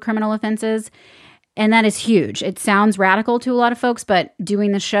users with criminal offenses. And that is huge. It sounds radical to a lot of folks, but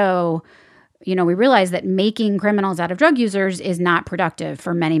doing the show, we realized that making criminals out of drug users is not productive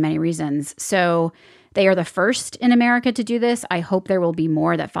for many, many reasons. So they are the first in America to do this. I hope there will be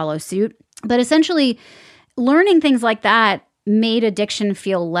more that follow suit. But essentially, learning things like that made addiction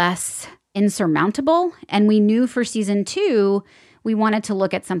feel less insurmountable. And we knew for season 2, we wanted to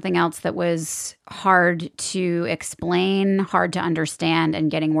look at something else that was hard to explain, hard to understand, and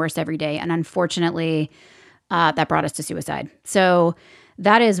getting worse every day. And unfortunately, that brought us to suicide. So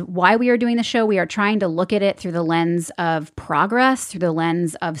that is why we are doing the show. We are trying to look at it through the lens of progress, through the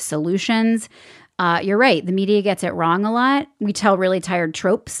lens of solutions. You're right. The media gets it wrong a lot. We tell really tired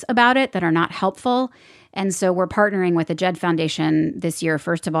tropes about it that are not helpful. And so we're partnering with the JED Foundation this year.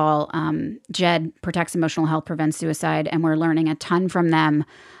 First of all, JED protects emotional health, prevents suicide, and we're learning a ton from them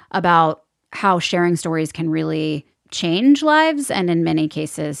about how sharing stories can really change lives and in many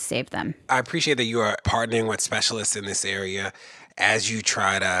cases save them. I appreciate that you are partnering with specialists in this area as you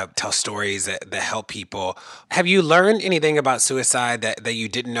try to tell stories that help people. Have you learned anything about suicide that you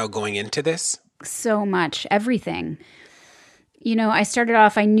didn't know going into this? So much, everything. I started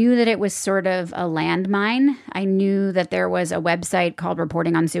off, I knew that it was sort of a landmine. I knew that there was a website called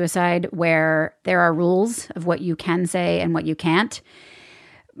Reporting on Suicide where there are rules of what you can say and what you can't.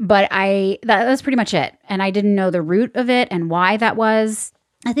 But that was pretty much it. And I didn't know the root of it and why that was.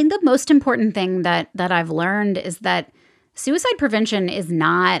 I think the most important thing that I've learned is that suicide prevention is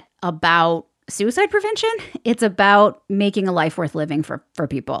not about suicide prevention. It's about making a life worth living for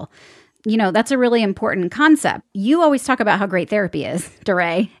people. That's a really important concept. You always talk about how great therapy is,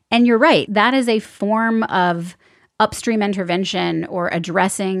 DeRay. And you're right. That is a form of upstream intervention or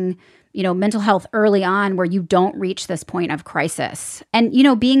addressing, mental health early on where you don't reach this point of crisis. And,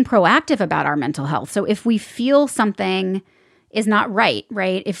 being proactive about our mental health. So if we feel something is not right?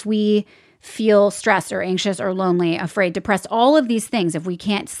 If we feel stressed or anxious or lonely, afraid, depressed, all of these things, if we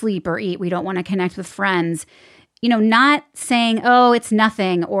can't sleep or eat, we don't want to connect with friends, not saying, oh, it's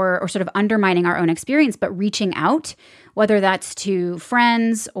nothing or sort of undermining our own experience, but reaching out, whether that's to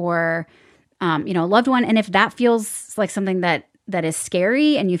friends or, a loved one. And if that feels like something that is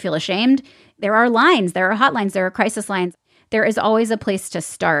scary and you feel ashamed, there are lines, there are hotlines, there are crisis lines. There is always a place to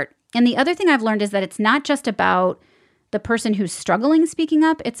start. And the other thing I've learned is that it's not just about the person who's struggling speaking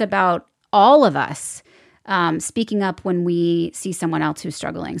up. It's about all of us speaking up when we see someone else who's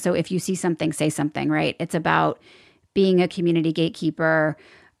struggling. So if you see something, say something, right? It's about being a community gatekeeper,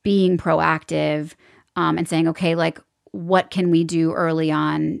 being proactive and saying, okay, like, what can we do early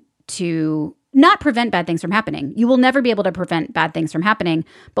on to not prevent bad things from happening? You will never be able to prevent bad things from happening,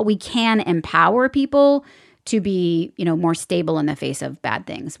 but we can empower people to be, more stable in the face of bad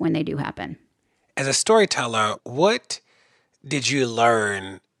things when they do happen. As a storyteller, what did you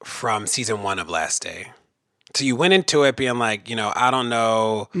learn from season 1 of Last Day? So you went into it being like, I don't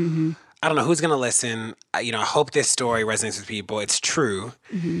know. I don't know who's going to listen. I hope this story resonates with people. It's true.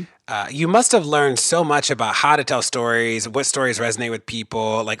 You must have learned so much about how to tell stories, what stories resonate with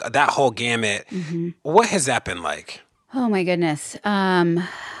people, like that whole gamut. What has that been like? Oh, my goodness.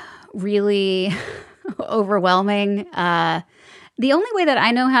 Really overwhelming. The only way that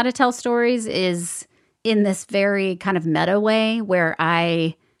I know how to tell stories is in this very kind of meta way where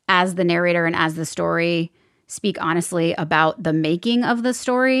I, as the narrator and as the story, speak honestly about the making of the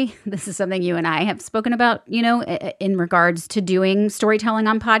story. This is something you and I have spoken about, in regards to doing storytelling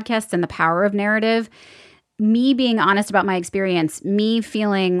on podcasts and the power of narrative. Me being honest about my experience, me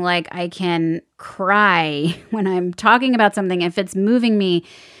feeling like I can cry when I'm talking about something if it's moving me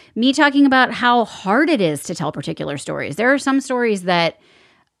talking about how hard it is to tell particular stories. There are some stories that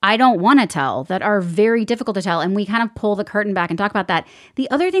I don't want to tell that are very difficult to tell, and we kind of pull the curtain back and talk about that. The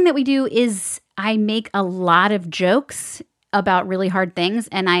other thing that we do is I make a lot of jokes about really hard things,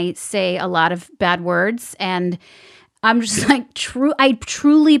 and I say a lot of bad words, and I'm just like, I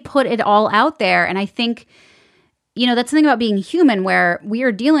truly put it all out there. And I think, that's something about being human where we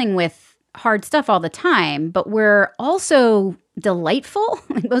are dealing with hard stuff all the time, but we're also delightful.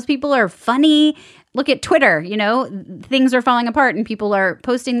 Like, most people are funny. Look at Twitter, things are falling apart and people are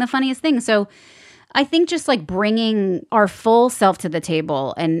posting the funniest things. So I think just like bringing our full self to the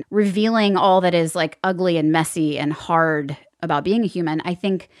table and revealing all that is like ugly and messy and hard about being a human, I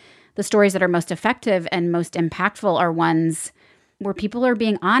think the stories that are most effective and most impactful are ones where people are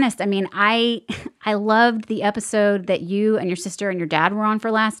being honest. I mean, I loved the episode that you and your sister and your dad were on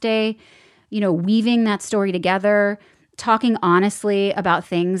for Last Day, weaving that story together, talking honestly about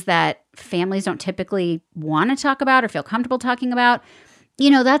things that families don't typically want to talk about or feel comfortable talking about.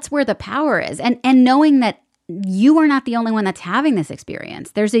 That's where the power is. And knowing that you are not the only one that's having this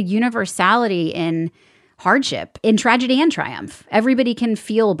experience. There's a universality in hardship, in tragedy and triumph. Everybody can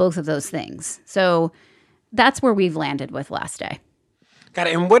feel both of those things. So that's where we've landed with Last Day. Got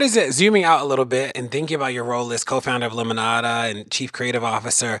it. And what is it, zooming out a little bit and thinking about your role as co-founder of Limonada and chief creative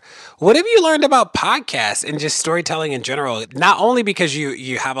officer, what have you learned about podcasts and just storytelling in general? Not only because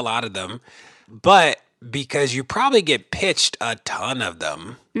you have a lot of them, but because you probably get pitched a ton of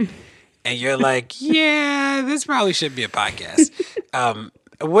them. And you're like, yeah, this probably should be a podcast.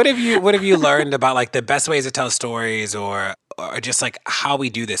 What have you learned about like the best ways to tell stories or just like how we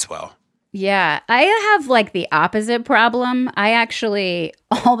do this well? Yeah, I have like the opposite problem. I actually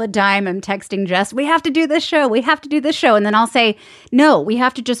all the time am texting Jess, we have to do this show. We have to do this show. And then I'll say, no, we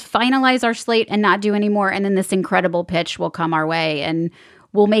have to just finalize our slate and not do anymore. And then this incredible pitch will come our way and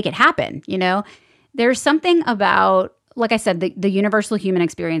we'll make it happen. There's something about, like I said, the universal human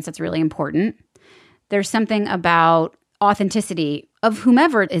experience that's really important. There's something about authenticity of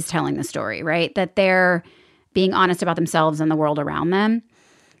whomever is telling the story, right? That they're being honest about themselves and the world around them.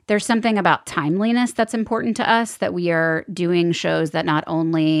 There's something about timeliness that's important to us, that we are doing shows that not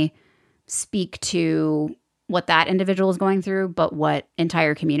only speak to what that individual is going through, but what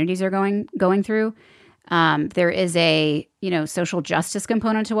entire communities are going through. There is a, social justice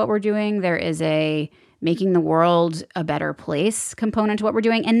component to what we're doing. There is a making the world a better place component to what we're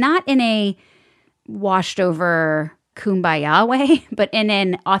doing. And not in a washed over kumbaya way, but in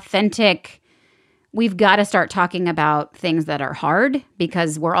an authentic, we've got to start talking about things that are hard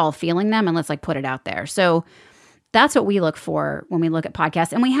because we're all feeling them, and let's like put it out there. So that's what we look for when we look at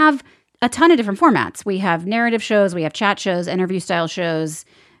podcasts. And we have a ton of different formats. We have narrative shows, we have chat shows, interview style shows,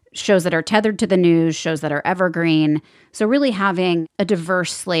 shows that are tethered to the news, shows that are evergreen. So really having a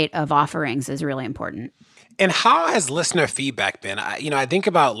diverse slate of offerings is really important. And how has listener feedback been? I think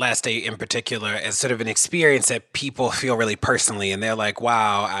about Last Day in particular as sort of an experience that people feel really personally, and they're like,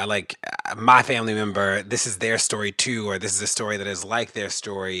 wow, I like my family member, this is their story too, or this is a story that is like their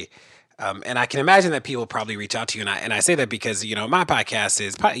story. And I can imagine that people probably reach out to you. And I say that because, my podcast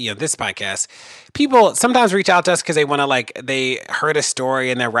is, this podcast, people sometimes reach out to us because they want to they heard a story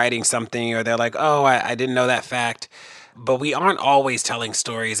and they're writing something, or they're like, oh, I didn't know that fact. But we aren't always telling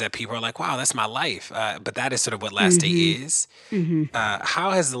stories that people are like, wow, that's my life. But that is sort of what Last Day is.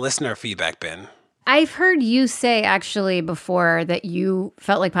 How has the listener feedback been? I've heard you say actually before that you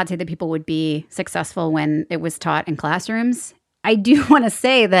felt like Pod Save the People would be successful when it was taught in classrooms. I do want to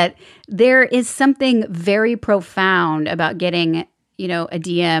say that there is something very profound about getting, a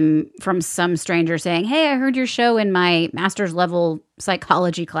DM from some stranger saying, hey, I heard your show in my master's level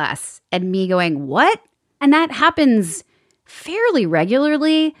psychology class, and me going, what? And that happens fairly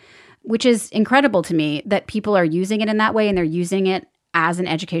regularly, which is incredible to me that people are using it in that way and they're using it as an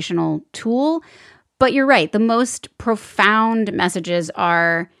educational tool. But you're right. The most profound messages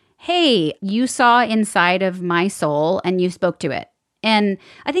are, hey, you saw inside of my soul and you spoke to it. And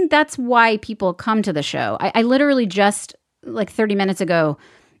I think that's why people come to the show. I literally just like 30 minutes ago,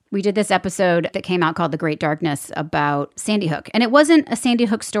 we did this episode that came out called The Great Darkness about Sandy Hook. And it wasn't a Sandy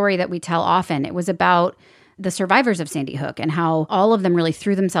Hook story that we tell often. It was about the survivors of Sandy Hook and how all of them really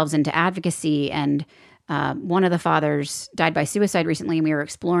threw themselves into advocacy. And one of the fathers died by suicide recently, and we were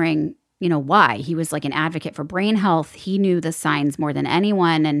exploring, why. He was like an advocate for brain health. He knew the signs more than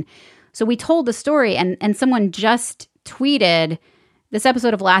anyone. And so we told the story, and someone just tweeted, this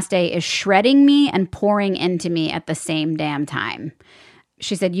episode of Last Day is shredding me and pouring into me at the same damn time.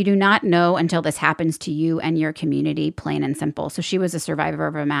 She said, you do not know until this happens to you and your community, plain and simple. So she was a survivor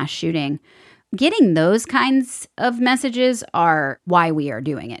of a mass shooting. Getting those kinds of messages are why we are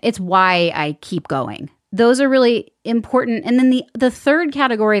doing it. It's why I keep going. Those are really important. And then the third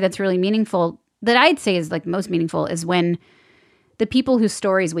category that's really meaningful, that I'd say is like most meaningful, is when the people whose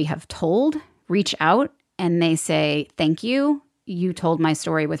stories we have told reach out and they say, thank you. You told my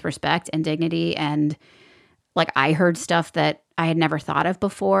story with respect and dignity, and like I heard stuff that I had never thought of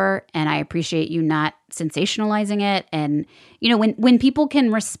before, and I appreciate you not sensationalizing it. And when people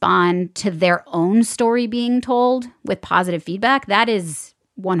can respond to their own story being told with positive feedback, that is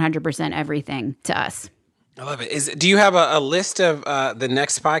 100% everything to us. I love it. Do you have a list of the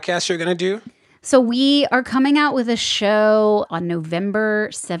next podcast you're going to do? So we are coming out with a show on November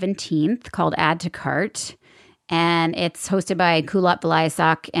 17th called Add to Cart. And it's hosted by Kulap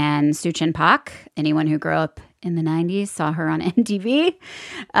Vilayasak and Suchin Pak. Anyone who grew up in the 90s saw her on MTV.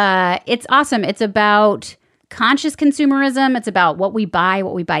 It's awesome. It's about conscious consumerism. It's about what we buy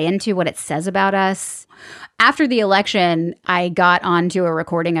into, what it says about us. After the election, I got onto a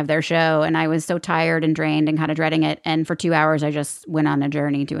recording of their show, and I was so tired and drained and kind of dreading it. And for 2 hours, I just went on a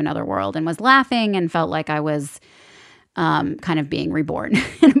journey to another world and was laughing and felt like I was kind of being reborn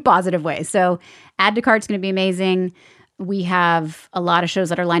in a positive way. So Add to Cart's going to be amazing. We have a lot of shows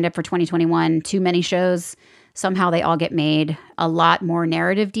that are lined up for 2021. Too many shows. Somehow they all get made. A lot more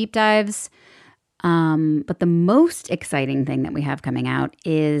narrative deep dives. But the most exciting thing that we have coming out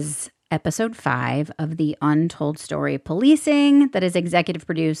is episode 5 of The Untold Story of Policing, that is executive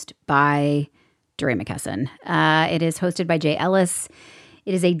produced by DeRay McKesson. It is hosted by Jay Ellis.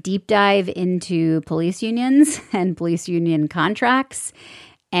 It is a deep dive into police unions and police union contracts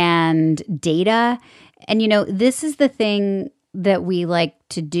and data. And, this is the thing that we like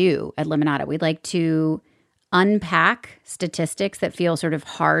to do at Limonada. We like to unpack statistics that feel sort of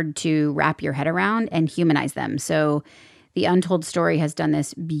hard to wrap your head around and humanize them. So The Untold Story has done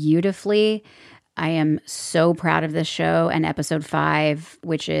this beautifully. I am so proud of this show, and episode 5,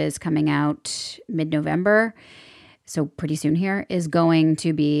 which is coming out mid-November, so pretty soon here, is going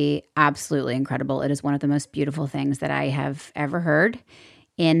to be absolutely incredible. It is one of the most beautiful things that I have ever heard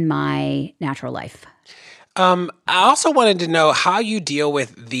in my natural life. I also wanted to know how you deal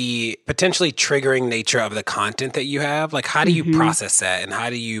with the potentially triggering nature of the content that you have. Like, how do you process that, and how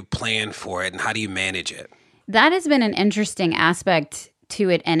do you plan for it, and how do you manage it? That has been an interesting aspect to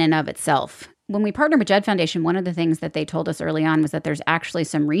it in and of itself. When we partnered with Jed Foundation, one of the things that they told us early on was that there's actually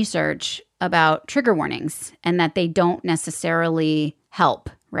some research about trigger warnings and that they don't necessarily help,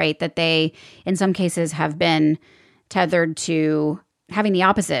 right? That they, in some cases, have been tethered to having the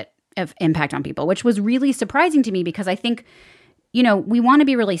opposite of impact on people, which was really surprising to me because I think, we want to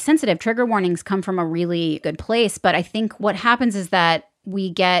be really sensitive. Trigger warnings come from a really good place, but I think what happens is that we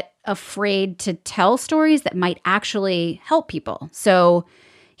get afraid to tell stories that might actually help people. So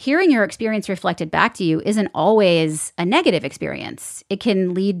hearing your experience reflected back to you isn't always a negative experience. It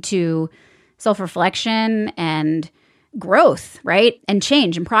can lead to self-reflection and growth, right? And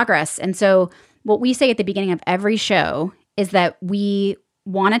change and progress. And so what we say at the beginning of every show is that we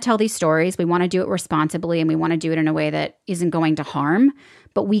want to tell these stories. We want to do it responsibly, and we want to do it in a way that isn't going to harm,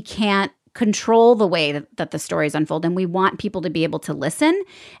 but we can't control the way that the stories unfold, and we want people to be able to listen.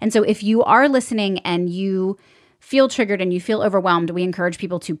 And so if you are listening and you feel triggered and you feel overwhelmed, we encourage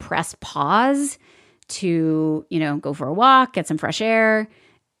people to press pause, to, go for a walk, get some fresh air.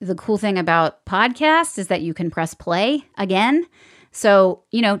 The cool thing about podcasts is that you can press play again. So,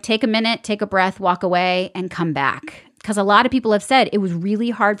 take a minute, take a breath, walk away, and come back. Because a lot of people have said, it was really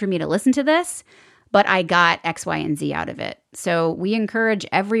hard for me to listen to this, but I got X, Y, and Z out of it. So we encourage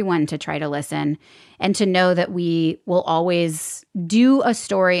everyone to try to listen and to know that we will always do a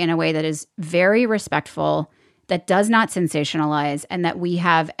story in a way that is very respectful, that does not sensationalize, and that we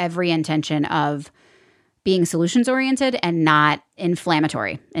have every intention of being solutions-oriented and not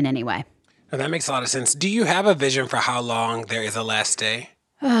inflammatory in any way. Now, that makes a lot of sense. Do you have a vision for how long there is a last day?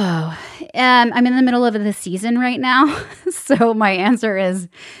 I'm in the middle of the season right now. So my answer is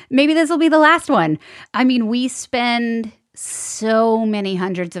maybe this will be the last one. I mean, we spend so many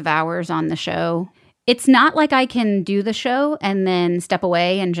hundreds of hours on the show. It's not like I can do the show and then step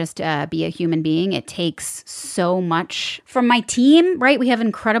away and just be a human being. It takes so much from my team, right? We have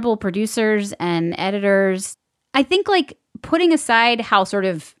incredible producers and editors. I think like putting aside how sort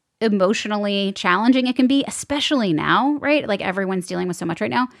of emotionally challenging it can be, especially now, right? Like everyone's dealing with so much right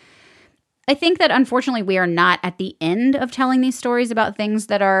now. I think that unfortunately we are not at the end of telling these stories about things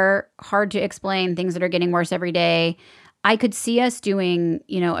that are hard to explain, things that are getting worse every day. I could see us doing,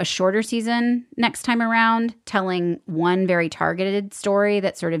 a shorter season next time around, telling one very targeted story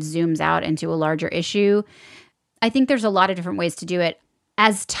that sort of zooms out into a larger issue. I think there's a lot of different ways to do it.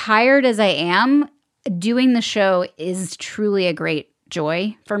 As tired as I am, doing the show is truly a great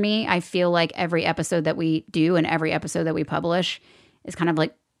joy for me. I feel like every episode that we do and every episode that we publish is kind of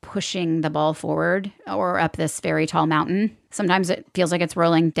like pushing the ball forward or up this very tall mountain. Sometimes it feels like it's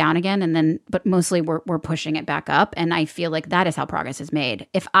rolling down again, but mostly we're pushing it back up. And I feel like that is how progress is made.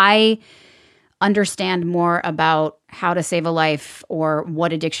 If I understand more about how to save a life or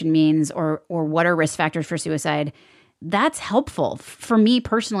what addiction means or what are risk factors for suicide, that's helpful for me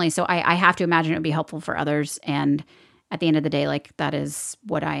personally. So I have to imagine it would be helpful for others. And at the end of the day, like that is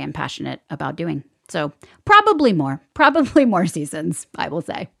what I am passionate about doing. So probably more seasons, I will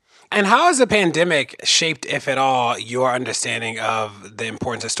say. And how has the pandemic shaped, if at all, your understanding of the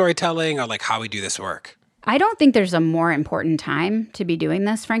importance of storytelling or like how we do this work? I don't think there's a more important time to be doing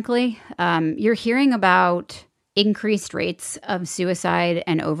this, frankly. You're hearing about increased rates of suicide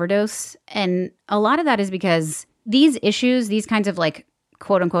and overdose. And a lot of that is because these issues, these kinds of like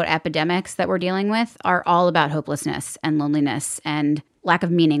quote unquote epidemics that we're dealing with are all about hopelessness and loneliness and lack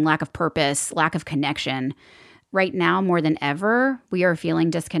of meaning, lack of purpose, lack of connection. Right now, more than ever, we are feeling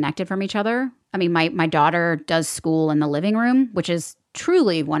disconnected from each other. I mean, my daughter does school in the living room, which is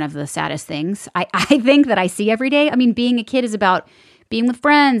truly one of the saddest things I think that I see every day. I mean, being a kid is about being with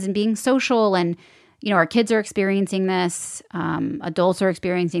friends and being social. And, our kids are experiencing this. Adults are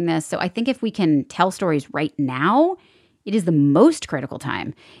experiencing this. So I think if we can tell stories right now, it is the most critical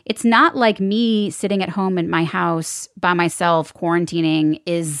time. It's not like me sitting at home in my house by myself, quarantining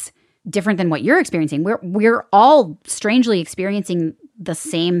is different than what you're experiencing. We're all strangely experiencing the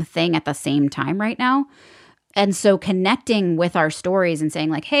same thing at the same time right now. And so connecting with our stories and saying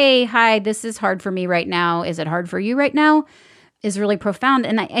like, hey, hi, this is hard for me right now. Is it hard for you right now? Is really profound.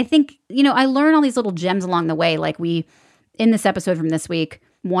 And I think, I learn all these little gems along the way. Like in this episode from this week,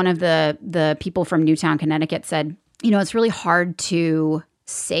 one of the people from Newtown, Connecticut said, it's really hard to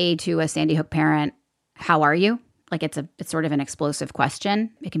say to a Sandy Hook parent, how are you? Like it's sort of an explosive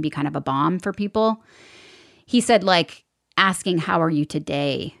question. It can be kind of a bomb for people. He said like asking, how are you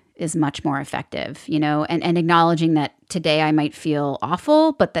today is much more effective, and acknowledging that today I might feel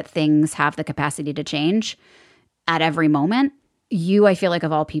awful, but that things have the capacity to change at every moment. You, I feel like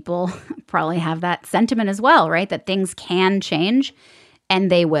of all people, probably have that sentiment as well, right? That things can change and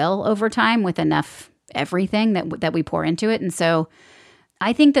they will over time with enough everything that we pour into it. And so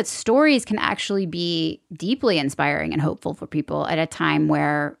I think that stories can actually be deeply inspiring and hopeful for people at a time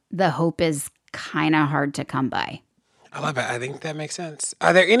where the hope is kind of hard to come by. I love it. I think that makes sense.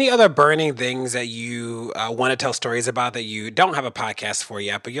 Are there any other burning things that you want to tell stories about that you don't have a podcast for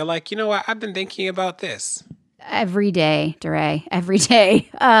yet, but you're like, you know what? I've been thinking about this. Every day, DeRay, every day.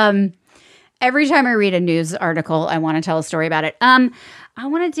 Every time I read a news article, I want to tell a story about it. I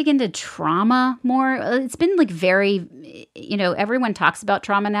want to dig into trauma more. It's been like very, everyone talks about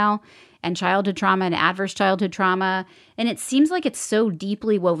trauma now and childhood trauma and adverse childhood trauma. And it seems like it's so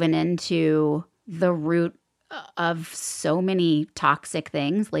deeply woven into the root of so many toxic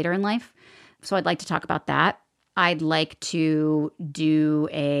things later in life. So I'd like to talk about that. I'd like to do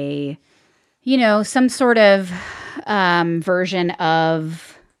some sort of version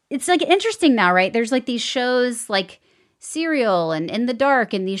of, it's like interesting now, right? There's like these shows like Serial and In the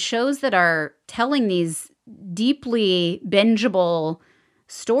Dark and these shows that are telling these deeply bingeable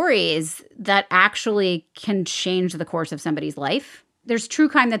stories that actually can change the course of somebody's life. There's true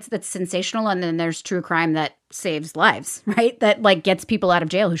crime that's sensational, and then there's true crime that saves lives, right? That like gets people out of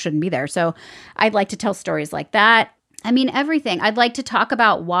jail who shouldn't be there. So I'd like to tell stories like that. I mean, everything. I'd like to talk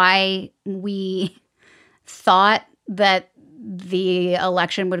about why we thought that the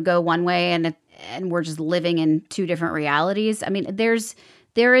election would go one way and we're just living in two different realities. I mean, there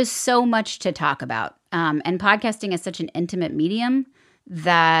is so much to talk about. And podcasting is such an intimate medium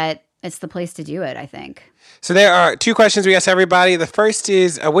that it's the place to do it, I think. So there are two questions we ask everybody. The first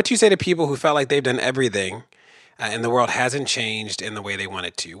is, what do you say to people who felt like they've done everything and the world hasn't changed in the way they want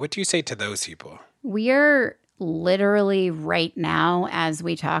it to? What do you say to those people? We are literally right now, as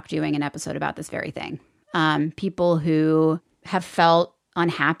we talk, doing an episode about this very thing. People who have felt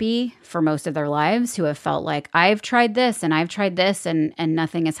unhappy for most of their lives, who have felt like, I've tried this and I've tried this and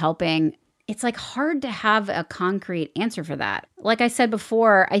nothing is helping. It's like hard to have a concrete answer for that. Like I said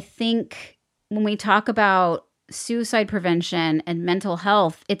before, I think when we talk about suicide prevention and mental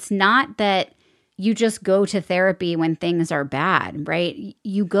health, it's not that you just go to therapy when things are bad, right?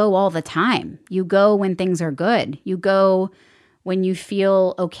 You go all the time. You go when things are good. You go when you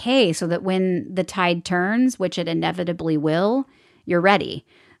feel okay, so that when the tide turns, which it inevitably will, you're ready.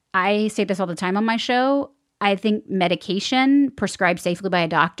 I say this all the time on my show. I think medication prescribed safely by a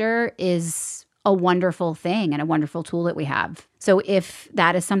doctor is a wonderful thing and a wonderful tool that we have. So if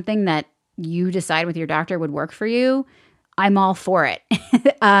that is something that you decide with your doctor would work for you, I'm all for it.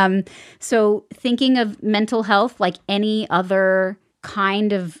 So thinking of mental health like any other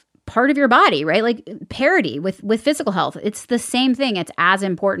kind of part of your body, right? Like parity with physical health. It's the same thing. It's as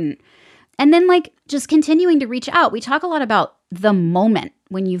important. And then like just continuing to reach out. We talk a lot about the moment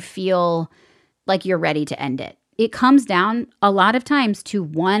when you feel like you're ready to end it. It comes down a lot of times to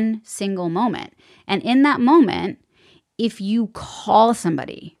one single moment. And in that moment, if you call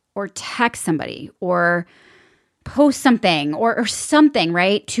somebody or text somebody or post something or something,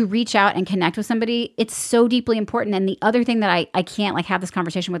 right, to reach out and connect with somebody, it's so deeply important. And the other thing that I can't like have this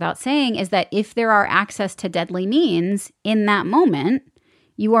conversation without saying is that if there are access to deadly means in that moment,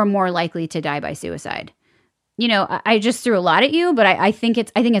 you are more likely to die by suicide. You know, I just threw a lot at you, but I think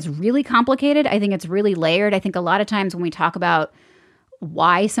it's really complicated. I think it's really layered. I think a lot of times when we talk about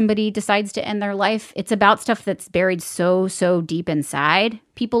why somebody decides to end their life, it's about stuff that's buried so deep inside.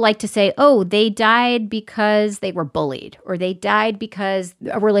 People like to say, oh, they died because they were bullied, or they died because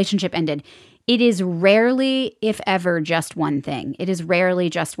a relationship ended. It is rarely, if ever, just one thing. It is rarely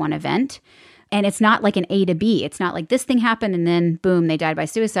just one event. And it's not like an A to B. It's not like this thing happened and then boom, they died by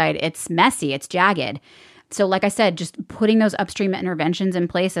suicide. It's messy. It's jagged. So like I said, just putting those upstream interventions in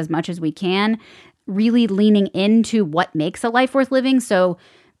place as much as we can, really leaning into what makes a life worth living. So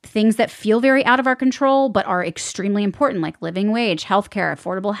things that feel very out of our control but are extremely important, like living wage, healthcare,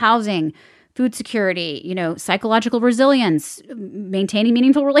 affordable housing, food security, you know, psychological resilience, maintaining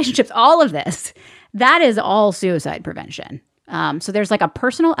meaningful relationships, all of this. That is all suicide prevention. So there's like a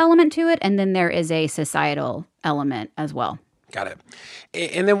personal element to it, and then there is a societal element as well. Got it.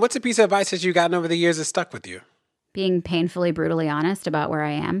 And then what's a piece of advice that you've gotten over the years that stuck with you? Being painfully, brutally honest about where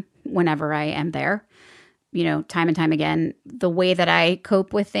I am whenever I am there. You know, time and time again, the way that I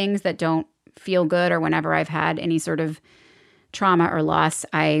cope with things that don't feel good, or whenever I've had any sort of trauma or loss,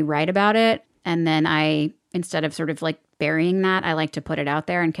 I write about it. And then I, instead of sort of like burying that, I like to put it out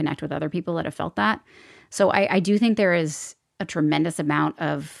there and connect with other people that have felt that. So I do think there is a tremendous amount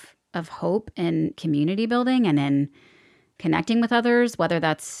of hope in community building and in connecting with others, whether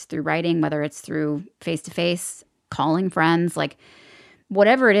that's through writing, whether it's through face-to-face, calling friends, like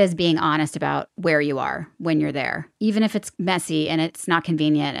whatever it is, being honest about where you are when you're there. Even if it's messy and it's not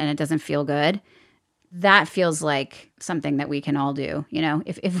convenient and it doesn't feel good, that feels like something that we can all do. You know,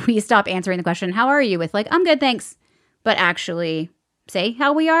 if we stop answering the question, how are you, with like, I'm good, thanks, but actually say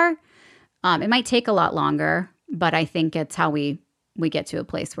how we are, it might take a lot longer, but I think it's how we get to a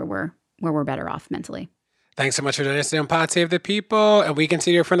place where we're better off mentally. Thanks so much for joining us today on Pod Save the People, and we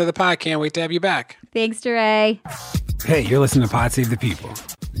consider you a friend of the pod. Can't wait to have you back. Thanks, DeRay. Hey, you're listening to Pod Save the People.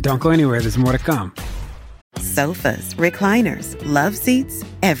 Don't go anywhere. There's more to come. Sofas, recliners, love seats,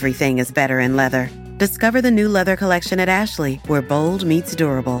 everything is better in leather. Discover the new leather collection at Ashley, where bold meets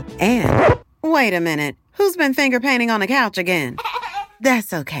durable. And wait a minute, who's been finger painting on the couch again?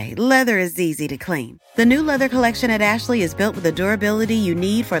 That's okay. Leather is easy to clean. The new leather collection at Ashley is built with the durability you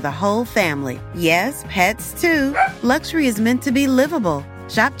need for the whole family. Yes, pets too. Luxury is meant to be livable.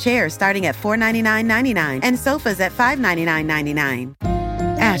 Shop chairs starting at $499.99 and sofas at $599.99.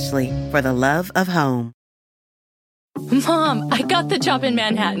 Ashley, for the love of home. Mom, I got the job in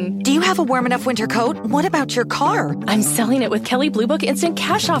Manhattan. Do you have a warm enough winter coat? What about your car? I'm selling it with Kelley Blue Book Instant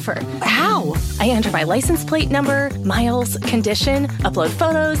Cash Offer. How? I enter my license plate number, miles, condition, upload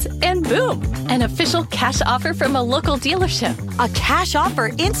photos, and boom, an official cash offer from a local dealership. A cash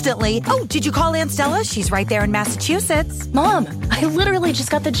offer instantly? Oh, did you call Aunt Stella? She's right there in Massachusetts. Mom, I literally just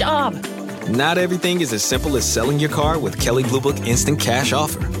got the job. Not everything is as simple as selling your car with Kelley Blue Book Instant Cash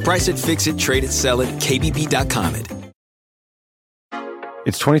Offer. Price it, fix it, trade it, sell it, KBB.com it.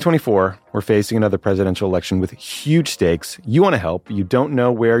 It's 2024. We're facing another presidential election with huge stakes. You want to help. You don't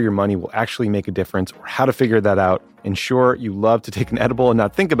know where your money will actually make a difference or how to figure that out. And sure, you love to take an edible and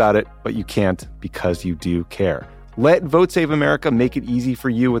not think about it, but you can't because you do care. Let Vote Save America make it easy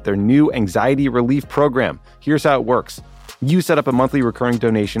for you with their new anxiety relief program. Here's how it works. You set up a monthly recurring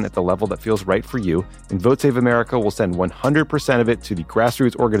donation at the level that feels right for you, and Vote Save America will send 100% of it to the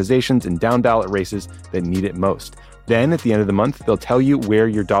grassroots organizations and down-ballot races that need it most. Then, at the end of the month, they'll tell you where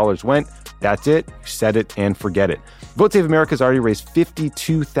your dollars went. That's it. You set it and forget it. Vote Save America has already raised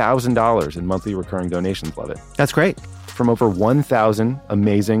 $52,000 in monthly recurring donations. Love it. That's great. From over 1,000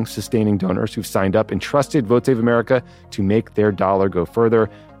 amazing, sustaining donors who've signed up and trusted Vote Save America to make their dollar go further.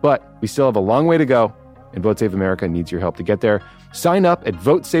 But we still have a long way to go, and Vote Save America needs your help to get there. Sign up at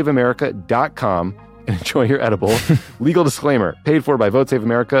votesaveamerica.com and enjoy your edible. Legal disclaimer. Paid for by Vote Save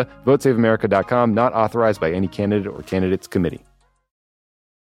America. VoteSaveAmerica.com. Not authorized by any candidate or candidates committee.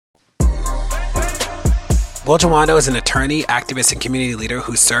 Will Jawando is an attorney, activist, and community leader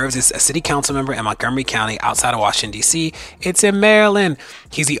who serves as a city council member in Montgomery County outside of Washington, D.C. It's in Maryland.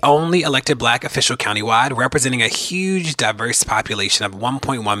 He's the only elected Black official countywide, representing a huge, diverse population of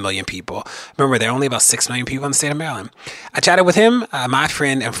 1.1 million people. Remember, there are only about 6 million people in the state of Maryland. I chatted with him, my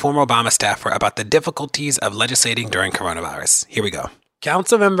friend and former Obama staffer, about the difficulties of legislating during coronavirus. Here we go.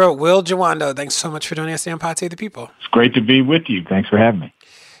 Councilmember Will Jawando, thanks so much for joining us on Pod Save the People. It's great to be with you. Thanks for having me.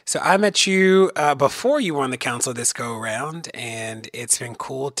 So I met you before you were on the council this go around, and it's been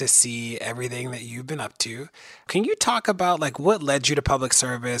cool to see everything that you've been up to. Can you talk about what led you to public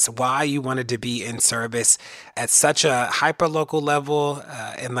service, why you wanted to be in service at such a hyper-local level,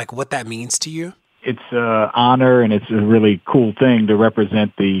 and what that means to you? It's an honor, and it's a really cool thing to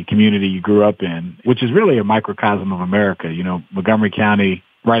represent the community you grew up in, which is really a microcosm of America. You know, Montgomery County,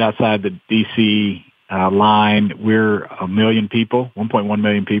 right outside the D.C. line, we're 1 million people, 1.1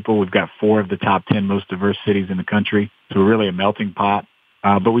 million people. We've got 4 of the top 10 most diverse cities in the country. So we're really a melting pot.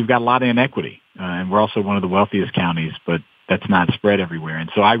 But we've got a lot of inequity. And we're also one of the wealthiest counties, but that's not spread everywhere. And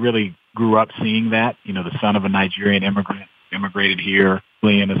so I really grew up seeing that, the son of a Nigerian immigrant, immigrated here,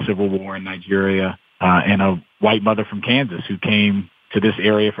 fleeing a civil war in Nigeria, and a white mother from Kansas who came to this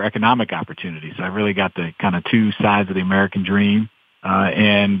area for economic opportunities. So I really got the kind of 2 sides of the American dream.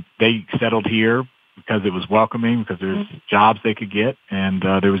 And they settled here because it was welcoming, because there's jobs they could get, and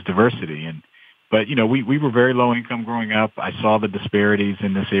there was diversity. But we were very low income growing up. I saw the disparities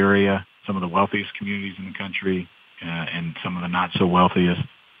in this area, some of the wealthiest communities in the country, and some of the not so wealthiest.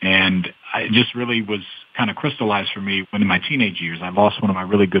 And it just really was kind of crystallized for me when in my teenage years, I lost one of my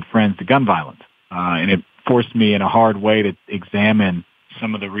really good friends to gun violence. And it forced me in a hard way to examine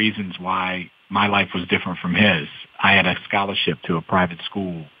some of the reasons why my life was different from his. I had a scholarship to a private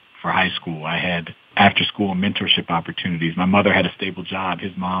school for high school. I had after-school mentorship opportunities. My mother had a stable job.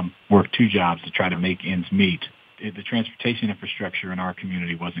 His mom worked 2 jobs to try to make ends meet. The transportation infrastructure in our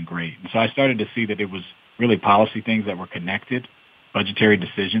community wasn't great. And so I started to see that it was really policy things that were connected, budgetary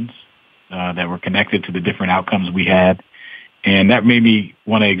decisions that were connected to the different outcomes we had. And that made me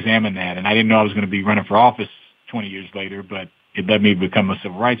want to examine that. And I didn't know I was going to be running for office 20 years later, but it led me to become a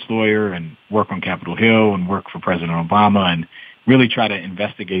civil rights lawyer and work on Capitol Hill and work for President Obama and really try to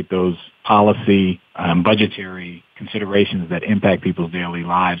investigate those policy, budgetary considerations that impact people's daily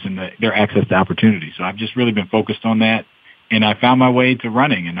lives and their access to opportunity. So I've just really been focused on that. And I found my way to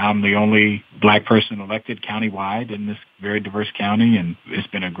running, and I'm the only Black person elected countywide in this very diverse county. And it's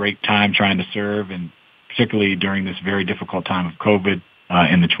been a great time trying to serve, and particularly during this very difficult time of COVID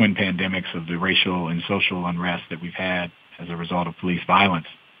and the twin pandemics of the racial and social unrest that we've had as a result of police violence,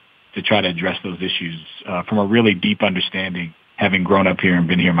 to try to address those issues from a really deep understanding, having grown up here and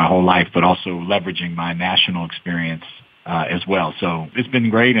been here my whole life, but also leveraging my national experience as well. So it's been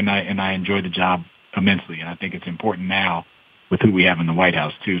great, and I enjoy the job immensely. And I think it's important now with who we have in the White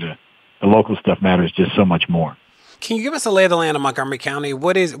House, too. The local stuff matters just so much more. Can you give us a lay of the land of Montgomery County?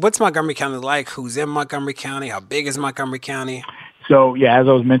 What's Montgomery County like? Who's in Montgomery County? How big is Montgomery County? So, yeah, as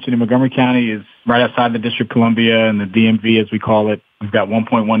I was mentioning, Montgomery County is right outside the District of Columbia and the DMV, as we call it. We've got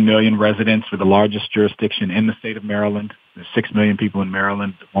 1.1 million residents. We're the largest jurisdiction in the state of Maryland. There's 6 million people in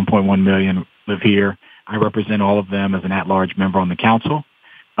Maryland. 1.1 million live here. I represent all of them as an at-large member on the council.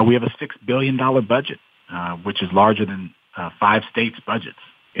 We have a $6 billion budget, which is larger than 5 states' budgets.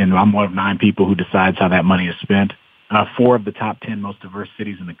 And I'm one of 9 people who decides how that money is spent. 4 of the top 10 most diverse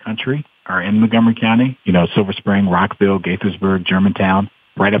cities in the country are in Montgomery County. Silver Spring, Rockville, Gaithersburg, Germantown,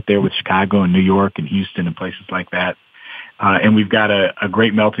 right up there with Chicago and New York and Houston and places like that. And we've got a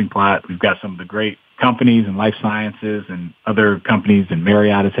great melting pot. We've got some of the great companies in life sciences and other companies, and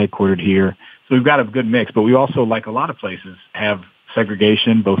Marriott is headquartered here. So we've got a good mix, but we also, like a lot of places, have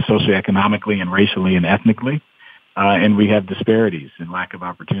segregation, both socioeconomically and racially and ethnically. And we have disparities and lack of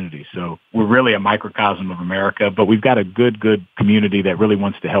opportunity. So we're really a microcosm of America, but we've got a good community that really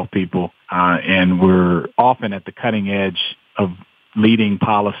wants to help people. And we're often at the cutting edge of leading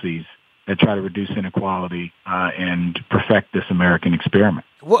policies that try to reduce inequality and perfect this American experiment.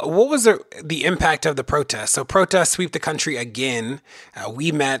 What was the impact of the protests? So protests sweep the country again.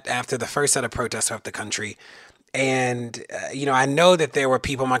 We met after the first set of protests swept the country. And, I know that there were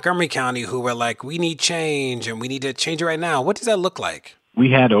people in Montgomery County who were like, we need change and we need to change it right now. What does that look like?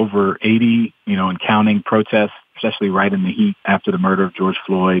 We had over 80, and counting protests, especially right in the heat after the murder of George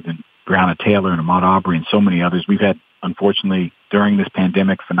Floyd and Breonna Taylor and Ahmaud Arbery and so many others. We've had, unfortunately, during this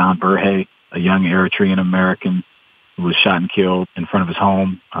pandemic, Fanon Berhe, a young Eritrean American who was shot and killed in front of his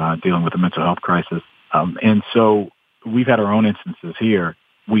home, dealing with a mental health crisis. And so we've had our own instances here.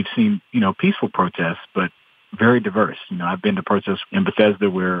 We've seen, peaceful protests, but very diverse. I've been to protests in Bethesda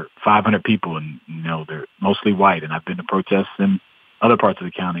where 500 people and, they're mostly white. And I've been to protests in other parts of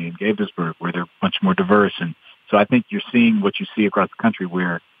the county in Gaithersburg where they're much more diverse. And so I think you're seeing what you see across the country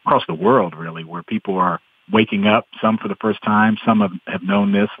across the world, really, where people are waking up, some for the first time. Some have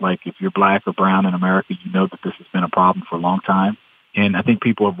known this, like if you're black or brown in America, you know that this has been a problem for a long time. And I think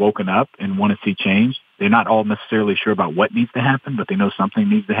people have woken up and want to see change. They're not all necessarily sure about what needs to happen, but they know something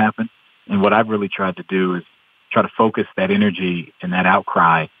needs to happen. And what I've really tried to do is try to focus that energy and that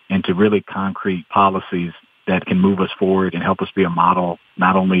outcry into really concrete policies that can move us forward and help us be a model,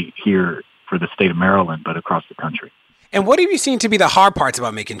 not only here for the state of Maryland, but across the country. And what have you seen to be the hard parts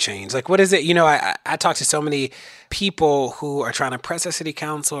about making change? Like, what is it? I talk to so many people who are trying to press their city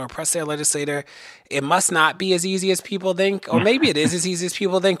council or press their legislator. It must not be as easy as people think, or maybe it is as easy as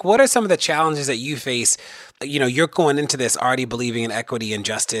people think. What are some of the challenges that you face? You're going into this already believing in equity and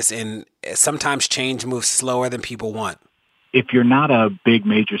justice, and sometimes change moves slower than people want. If you're not a big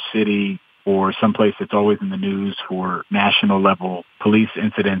major city or someplace that's always in the news for national level police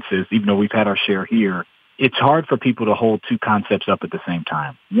incidences, even though we've had our share here, it's hard for people to hold two concepts up at the same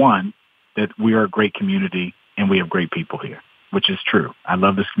time. One, that we are a great community and we have great people here, which is true. I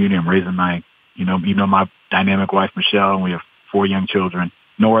love this community. I'm raising my dynamic wife, Michelle, and we have 4 young children.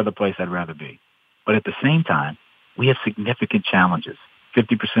 No other place I'd rather be. But at the same time, we have significant challenges.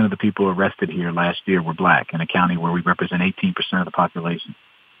 50% of the people arrested here last year were black in a county where we represent 18% of the population.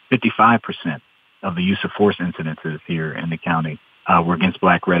 55% of the use of force incidences here in the county were against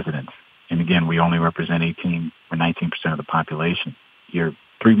black residents. And again, we only represent 18 or 19% of the population. You're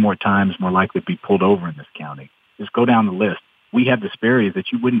 3 more times more likely to be pulled over in this county. Just go down the list. We have disparities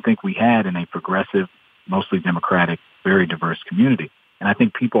that you wouldn't think we had in a progressive, mostly Democratic, very diverse community. And I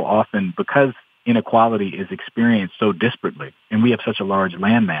think people often, because inequality is experienced so disparately, and we have such a large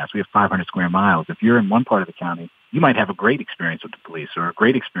landmass, we have 500 square miles. If you're in one part of the county, you might have a great experience with the police or a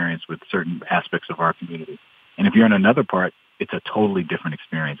great experience with certain aspects of our community. And if you're in another part, it's a totally different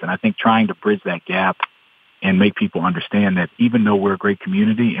experience. And I think trying to bridge that gap and make people understand that even though we're a great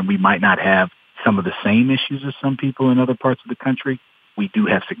community and we might not have some of the same issues as some people in other parts of the country, we do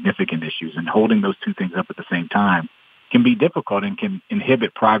have significant issues. And holding those two things up at the same time can be difficult and can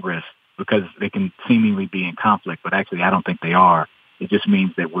inhibit progress because they can seemingly be in conflict, but actually I don't think they are. It just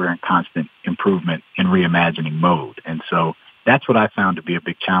means that we're in constant improvement and reimagining mode. And so that's what I found to be a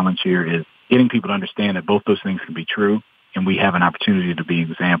big challenge here is getting people to understand that both those things can be true and we have an opportunity to be an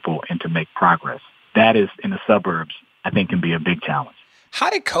example and to make progress. That is, in the suburbs, I think can be a big challenge. How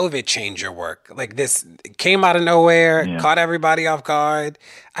did COVID change your work? Like this came out of nowhere, caught everybody off guard.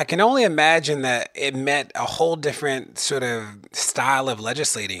 I can only imagine that it meant a whole different sort of style of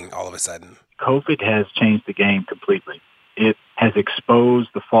legislating all of a sudden. COVID has changed the game completely. It has exposed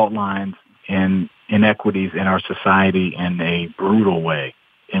the fault lines and inequities in our society in a brutal way.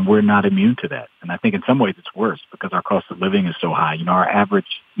 And we're not immune to that. And I think in some ways it's worse because our cost of living is so high. Our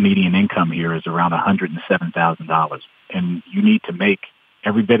average median income here is around $107,000. And you need to make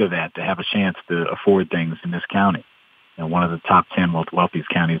every bit of that to have a chance to afford things in this county. One of the top 10 most wealthiest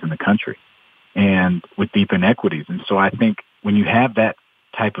counties in the country. And with deep inequities. And so I think when you have that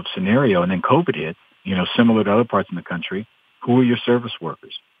type of scenario and then COVID hits, similar to other parts in the country, who are your service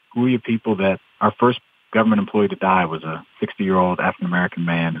workers? Who are your people that our first government employee to die was a 60-year-old African-American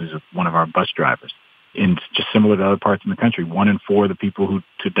man who's one of our bus drivers. And just similar to other parts in the country, 1 in 4 of the people who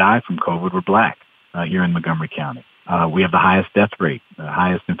to die from COVID were black here in Montgomery County. We have the highest death rate, the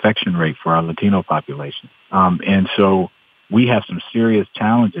highest infection rate for our Latino population. And so we have some serious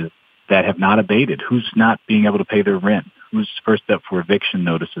challenges that have not abated. Who's not being able to pay their rent? who's first up for eviction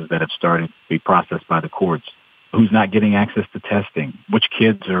notices that have started to be processed by the courts, who's not getting access to testing, which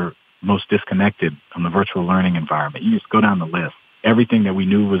kids are most disconnected from the virtual learning environment. You just go down the list. Everything that we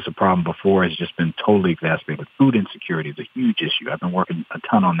knew was a problem before has just been totally exacerbated. Food insecurity is a huge issue. I've been working a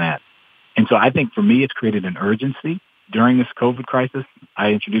ton on that. And so I think for me, it's created an urgency. During this COVID crisis, I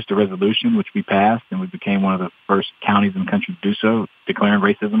introduced a resolution which we passed, and we became one of the first counties in the country to do so, declaring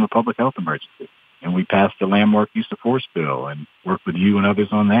racism a public health emergency. And we passed the landmark use of force bill and worked with you and others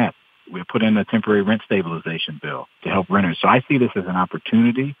on that. We put in a temporary rent stabilization bill to help renters. So I see this as an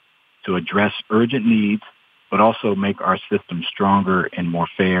opportunity to address urgent needs, but also make our system stronger and more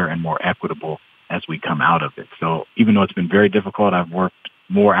fair and more equitable as we come out of it. So even though it's been very difficult, I've worked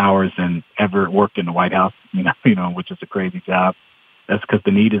more hours than ever worked in the White House, which is a crazy job. That's because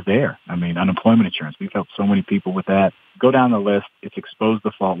the need is there. I mean, unemployment insurance, we've helped so many people with that. Go down the list. It's exposed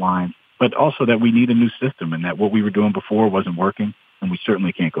the fault lines, but also that we need a new system and that what we were doing before wasn't working, and we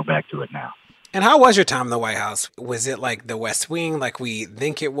certainly can't go back to it now. And how was your time in the White House? Was it like the West Wing, like we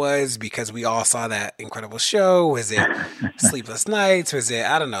think it was because we all saw that incredible show? Was it sleepless nights? Was it,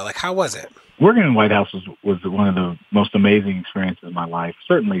 I don't know, like how was it? Working in the White House was one of the most amazing experiences of my life.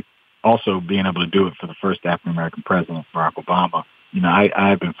 Certainly also being able to do it for the first African-American president, Barack Obama.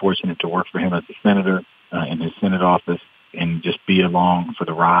 I've been fortunate to work for him as a senator in his Senate office and just be along for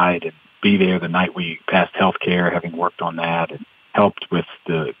the ride and be there the night we passed health care, having worked on that, and helped with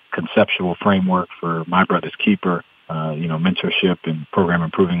the conceptual framework for My Brother's Keeper, mentorship and program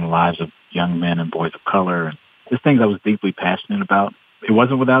improving the lives of young men and boys of color, and just things I was deeply passionate about. It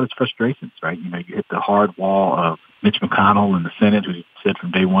wasn't without its frustrations, right? You hit the hard wall of Mitch McConnell in the Senate, who said from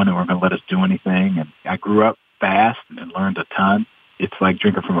day one they weren't going to let us do anything. And I grew up fast and learned a ton. It's like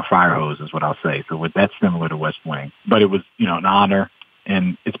drinking from a fire hose is what I'll say. So that's similar to West Wing. But it was, an honor.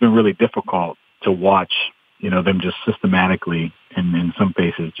 And it's been really difficult to watch, them just systematically and in some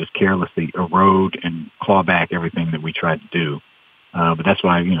cases just carelessly erode and claw back everything that we tried to do. But that's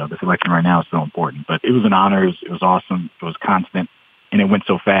why, this election right now is so important. But it was an honor. It was awesome. It was constant. And it went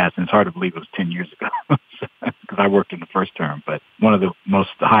so fast, and it's hard to believe it was 10 years ago because I worked in the first term, but one of the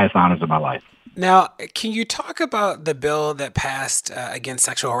highest honors of my life. Now, can you talk about the bill that passed against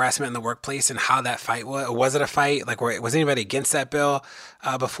sexual harassment in the workplace and how that fight was? Was it a fight? Like, was anybody against that bill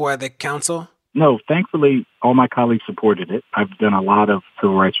before the council? No, thankfully, all my colleagues supported it. I've done a lot of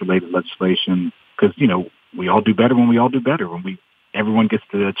civil rights-related legislation because, we all do better when we all do better, when everyone gets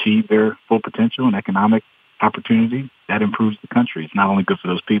to achieve their full potential and economic opportunity. That improves the country. It's not only good for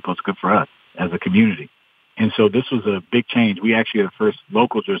those people, it's good for us as a community. And so this was a big change. We actually are the first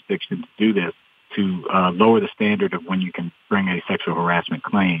local jurisdiction to do this, to lower the standard of when you can bring a sexual harassment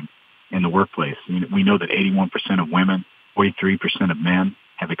claim in the workplace. We know that 81% of women, 43% of men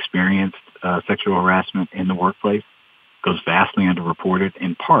have experienced sexual harassment in the workplace. It goes vastly underreported,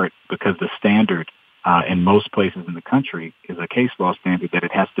 in part because the standard in most places in the country is a case law standard that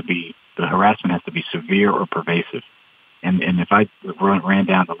the harassment has to be severe or pervasive. And if I ran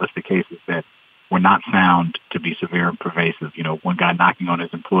down the list of cases that were not found to be severe and pervasive, one guy knocking on his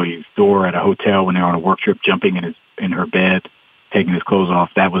employee's door at a hotel when they were on a work trip, jumping in her bed, taking his clothes off,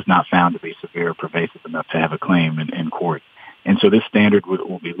 that was not found to be severe or pervasive enough to have a claim in court. And so this standard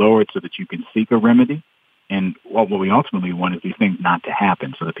will be lowered so that you can seek a remedy. And what we ultimately want is these things not to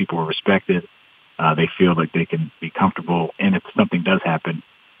happen so that people are respected. They feel like they can be comfortable. And if something does happen,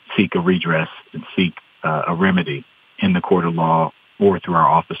 seek a redress and seek a remedy in the court of law or through our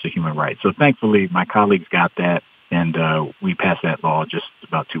Office of Human Rights. So thankfully, my colleagues got that, and we passed that law just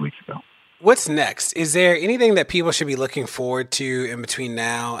about 2 weeks ago. What's next? Is there anything that people should be looking forward to in between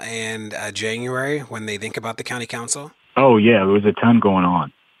now and January when they think about the county council? Oh, yeah, there was a ton going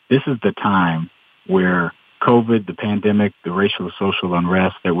on. This is the time where COVID, the pandemic, the racial and social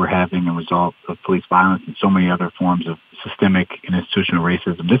unrest that we're having as a result of police violence and so many other forms of systemic and institutional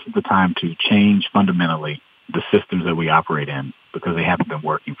racism, this is the time to change fundamentally the systems that we operate in because they haven't been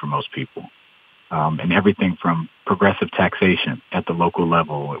working for most people. And everything from progressive taxation at the local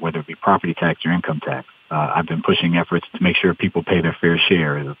level, whether it be property tax or income tax. I've been pushing efforts to make sure people pay their fair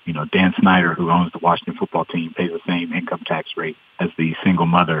share. Dan Snyder, who owns the Washington football team, pays the same income tax rate as the single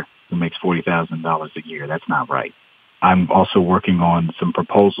mother who makes $40,000 a year. That's not right. I'm also working on some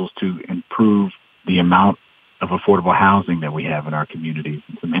proposals to improve the amount of affordable housing that we have in our communities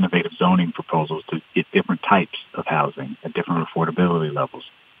and some innovative zoning proposals to get different types of housing at different affordability levels.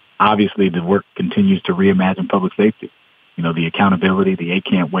 Obviously, the work continues to reimagine public safety. The accountability, the 8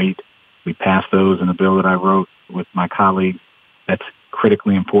 Can't Wait. We passed those in a bill that I wrote with my colleagues. That's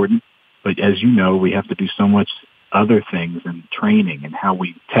critically important. But as you know, we have to do so much other things and training and how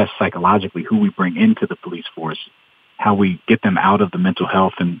we test psychologically who we bring into the police force how we get them out of the mental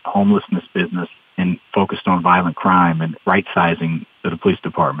health and homelessness business and focused on violent crime and right-sizing the police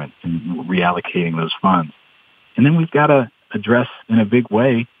department and reallocating those funds. And then we've got to address in a big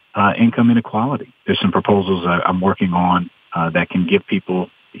way income inequality. There's some proposals I'm working on that can give people,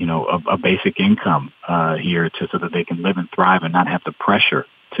 a basic income here so that they can live and thrive and not have the pressure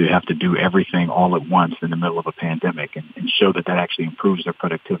to have to do everything all at once in the middle of a pandemic, and show that actually improves their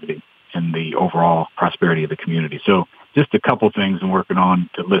productivity and the overall prosperity of the community. So just a couple things I'm working on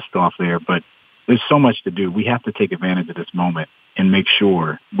to list off there, but there's so much to do. We have to take advantage of this moment and make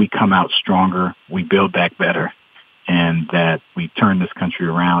sure we come out stronger, we build back better, and that we turn this country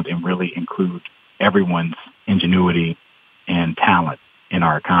around and really include everyone's ingenuity and talent in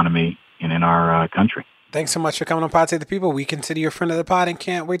our economy and in our country. Thanks so much for coming on Pod Save the People. We consider you a friend of the pod and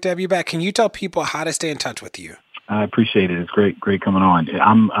can't wait to have you back. Can you tell people how to stay in touch with you? I appreciate it. It's great coming on.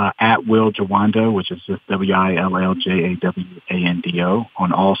 I'm at Will Jawando, which is just WILLJAWANDO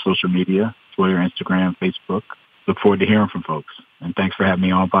on all social media, Twitter, Instagram, Facebook. Look forward to hearing from folks. And thanks for having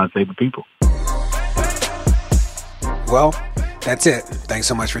me on Pod Save the People. Well, that's it. Thanks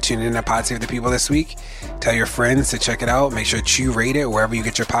so much for tuning in to Pod Save the People this week. Tell your friends to check it out. Make sure that you rate it wherever you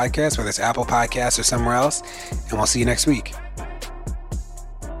get your podcasts, whether it's Apple Podcasts or somewhere else. And we'll see you next week.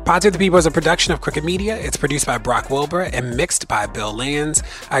 Pod Save the People is a production of Crooked Media. It's produced by Brock Wilbur and mixed by Bill Lands.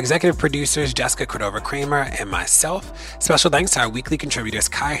 Our executive producers, Jessica Cordova-Kramer and myself. Special thanks to our weekly contributors,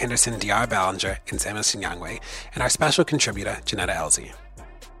 Kai Henderson, DR Ballinger, and Samuel Sinyangwe, and our special contributor, Janetta Elzie.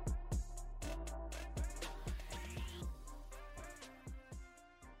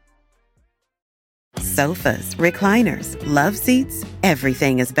 Sofas, recliners, love seats,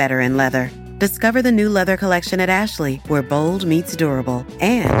 everything is better in leather. Discover the new leather collection at Ashley, where bold meets durable.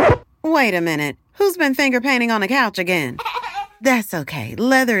 And, wait a minute, who's been finger painting on the couch again? That's okay,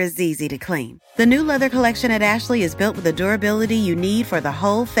 leather is easy to clean. The new leather collection at Ashley is built with the durability you need for the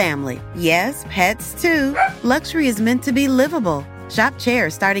whole family. Yes, pets too. Luxury is meant to be livable. Shop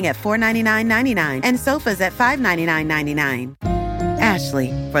chairs starting at $499.99 and sofas at $599.99. Ashley,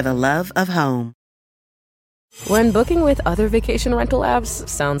 for the love of home. When booking with other vacation rental apps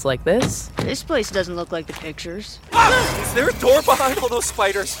sounds like this. This place doesn't look like the pictures. Is there a door behind all those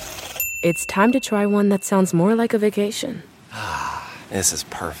spiders? It's time to try one that sounds more like a vacation. This is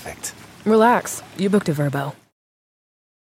perfect. Relax. You booked a Vrbo.